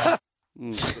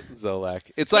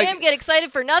 Zolak. It's like Damn, get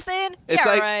excited for nothing? It's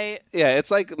yeah, like, right. Yeah, it's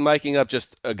like miking up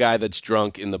just a guy that's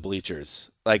drunk in the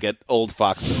bleachers, like at Old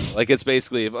Foxborough. Like it's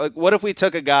basically, like, what if we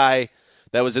took a guy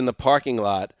that was in the parking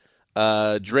lot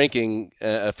drinking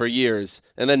for years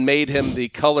and then made him the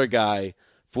color guy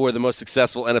for the most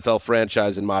successful NFL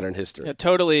franchise in modern history? A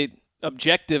totally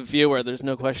objective viewer. There's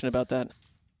no question about that.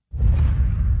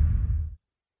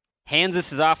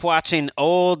 Hansis is off watching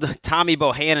old Tommy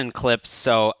Bohannon clips,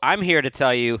 so I'm here to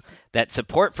tell you that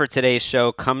support for today's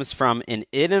show comes from an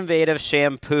innovative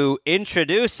shampoo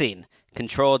introducing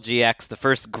Control GX, the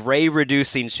first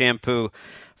gray-reducing shampoo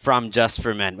from Just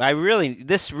for Men.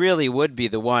 This really would be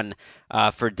the one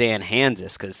for Dan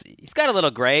Hansis, because he's got a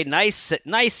little gray, nice set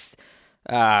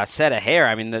of hair.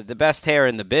 I mean, the best hair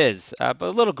in the biz, but a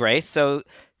little gray, so...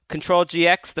 Control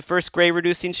GX, the first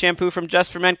gray-reducing shampoo from Just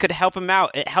for Men, could help him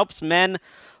out. It helps men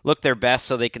look their best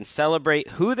so they can celebrate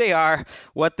who they are,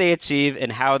 what they achieve,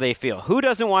 and how they feel. Who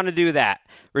doesn't want to do that?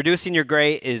 Reducing your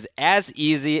gray is as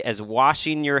easy as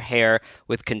washing your hair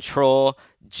with Control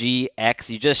GX.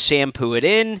 You just shampoo it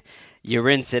in, you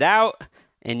rinse it out,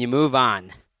 and you move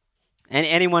on. And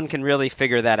anyone can really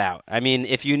figure that out. I mean,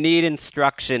 if you need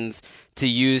instructions to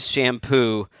use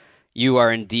shampoo, you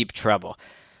are in deep trouble.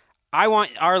 I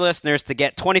want our listeners to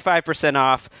get 25%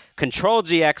 off Control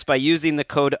GX by using the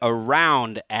code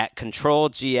AROUND at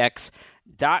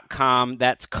controlgx.com.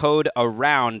 That's code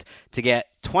AROUND to get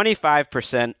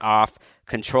 25% off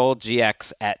Control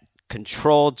GX at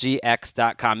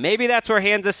controlgx.com. Maybe that's where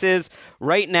Hansis is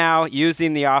right now,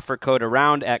 using the offer code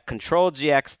AROUND at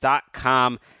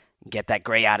controlgx.com. Get that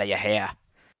gray out of your hair.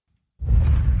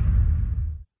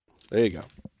 There you go.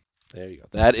 There you go.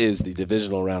 That is the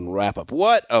divisional round wrap-up.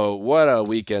 What a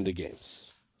weekend of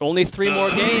games. Only 3 more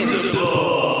games.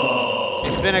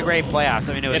 It's been a great playoffs.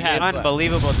 I mean, it was an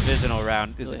unbelievable divisional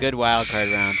round. It was a good wild card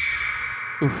round.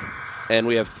 And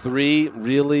we have 3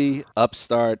 really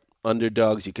upstart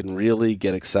underdogs you can really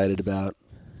get excited about.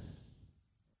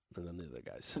 And then the other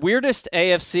guys. Weirdest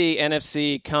AFC,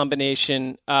 NFC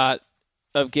combination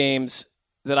of games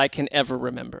that I can ever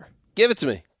remember. Give it to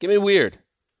me. Give me weird.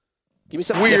 Give me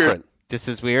something different. This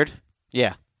is weird?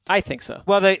 Yeah. I think so.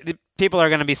 Well, the people are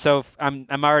going to be so... I'm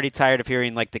already tired of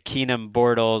hearing like the Keenum,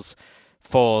 Bortles,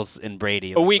 Foles, and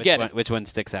Brady. Oh, we get it. Which one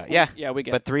sticks out? Yeah. Yeah, we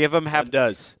get it. But 3 of them have... It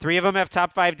does. 3 of them have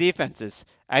top 5 defenses.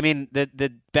 I mean,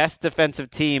 the best defensive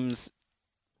teams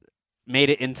made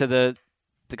it into the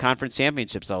conference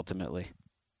championships ultimately.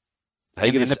 How are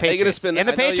you going to spin that? And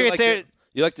the Patriots...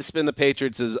 You like to spin the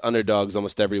Patriots as underdogs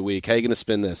almost every week. How are you going to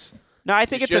spin this? No, I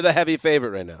think you're the heavy favorite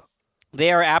right now. They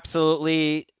are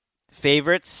absolutely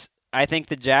favorites. I think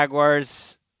the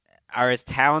Jaguars are as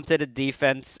talented a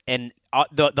defense, and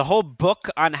the whole book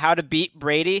on how to beat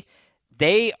Brady,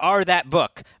 they are that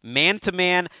book.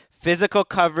 Man-to-man, physical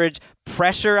coverage,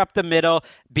 pressure up the middle,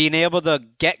 being able to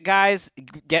get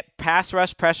pass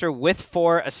rush pressure with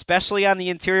 4, especially on the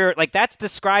interior. Like, that's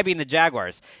describing the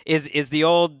Jaguars. Is the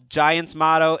old Giants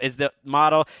motto, is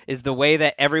the way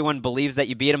that everyone believes that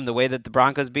you beat them, the way that the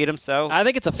Broncos beat them. So I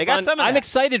think it's a fun. I'm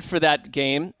excited for that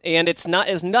game, and it's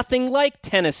nothing like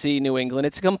Tennessee, New England.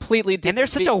 It's completely different. And they're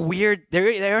such a weird,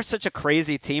 they're such a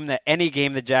crazy team that any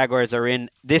game the Jaguars are in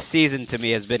this season to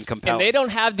me has been compelling. And they don't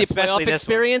have the playoff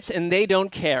experience, and they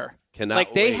don't care.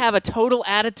 They have a total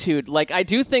attitude. Like, I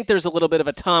do think there's a little bit of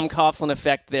a Tom Coughlin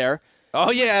effect there.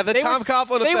 Oh, yeah, Tom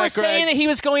Coughlin effect, They were saying Greg. that he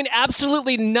was going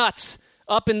absolutely nuts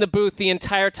up in the booth the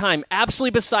entire time, absolutely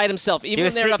beside himself. Even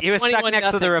when they're up 21-0. He was stuck next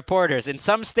to the reporters. In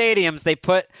some stadiums, they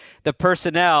put the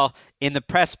personnel in the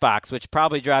press box, which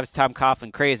probably drives Tom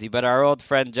Coughlin crazy. But our old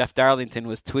friend Jeff Darlington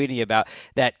was tweeting about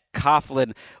that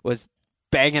Coughlin was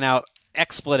banging out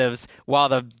expletives while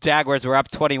the Jaguars were up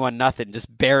 21-0,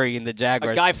 just burying the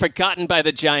Jaguars. A guy forgotten by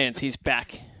the Giants. He's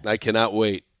back. I cannot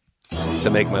wait to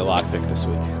make my lock pick this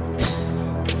week.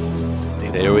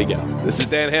 There we go. This is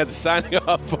Dan Hansis signing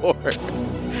off for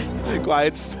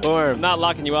Quiet Storm. I'm not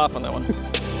locking you off on that one.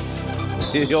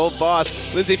 The old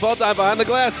boss, Lindsey Fulltime behind the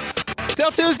glass.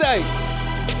 Till Tuesday.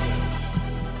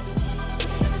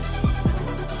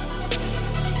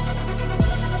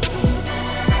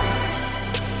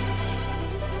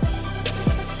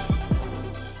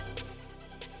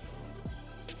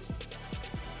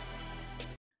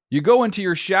 You go into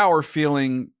your shower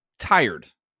feeling tired.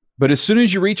 But as soon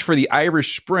as you reach for the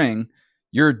Irish Spring,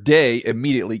 your day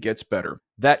immediately gets better.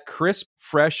 That crisp,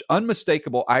 fresh,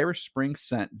 unmistakable Irish Spring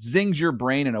scent zings your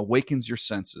brain and awakens your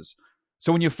senses.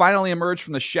 So when you finally emerge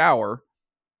from the shower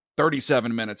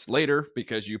 37 minutes later,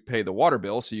 because you pay the water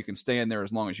bill so you can stay in there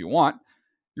as long as you want,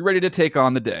 you're ready to take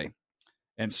on the day.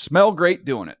 And smell great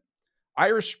doing it.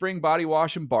 Irish Spring Body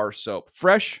Wash and Bar Soap.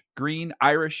 Fresh, green,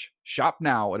 Irish. Shop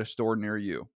now at a store near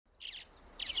you.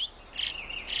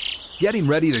 Getting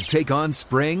ready to take on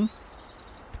spring?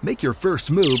 Make your first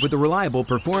move with the reliable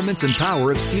performance and power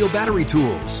of Steel battery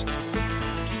tools.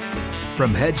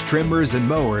 From hedge trimmers and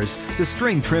mowers to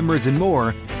string trimmers and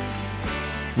more,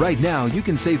 right now you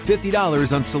can save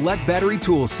 $50 on select battery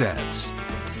tool sets.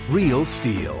 Real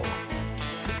Steel.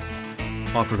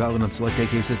 Offer valid on select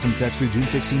AK system sets through June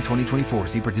 16, 2024.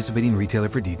 See participating retailer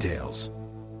for details.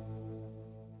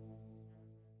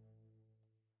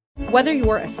 Whether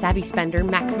you're a savvy spender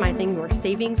maximizing your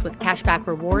savings with cashback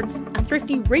rewards, a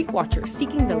thrifty rate watcher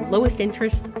seeking the lowest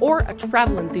interest, or a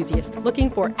travel enthusiast looking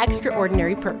for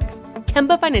extraordinary perks,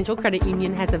 Kemba Financial Credit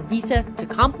Union has a visa to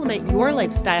complement your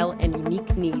lifestyle and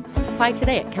unique needs. Apply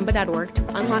today at Kemba.org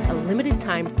to unlock a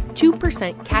limited-time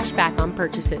 2% cash back on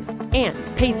purchases and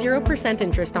pay 0%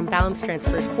 interest on balance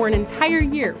transfers for an entire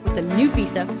year with a new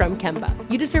visa from Kemba.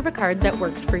 You deserve a card that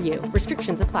works for you.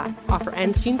 Restrictions apply. Offer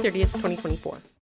ends June 30th, 2024.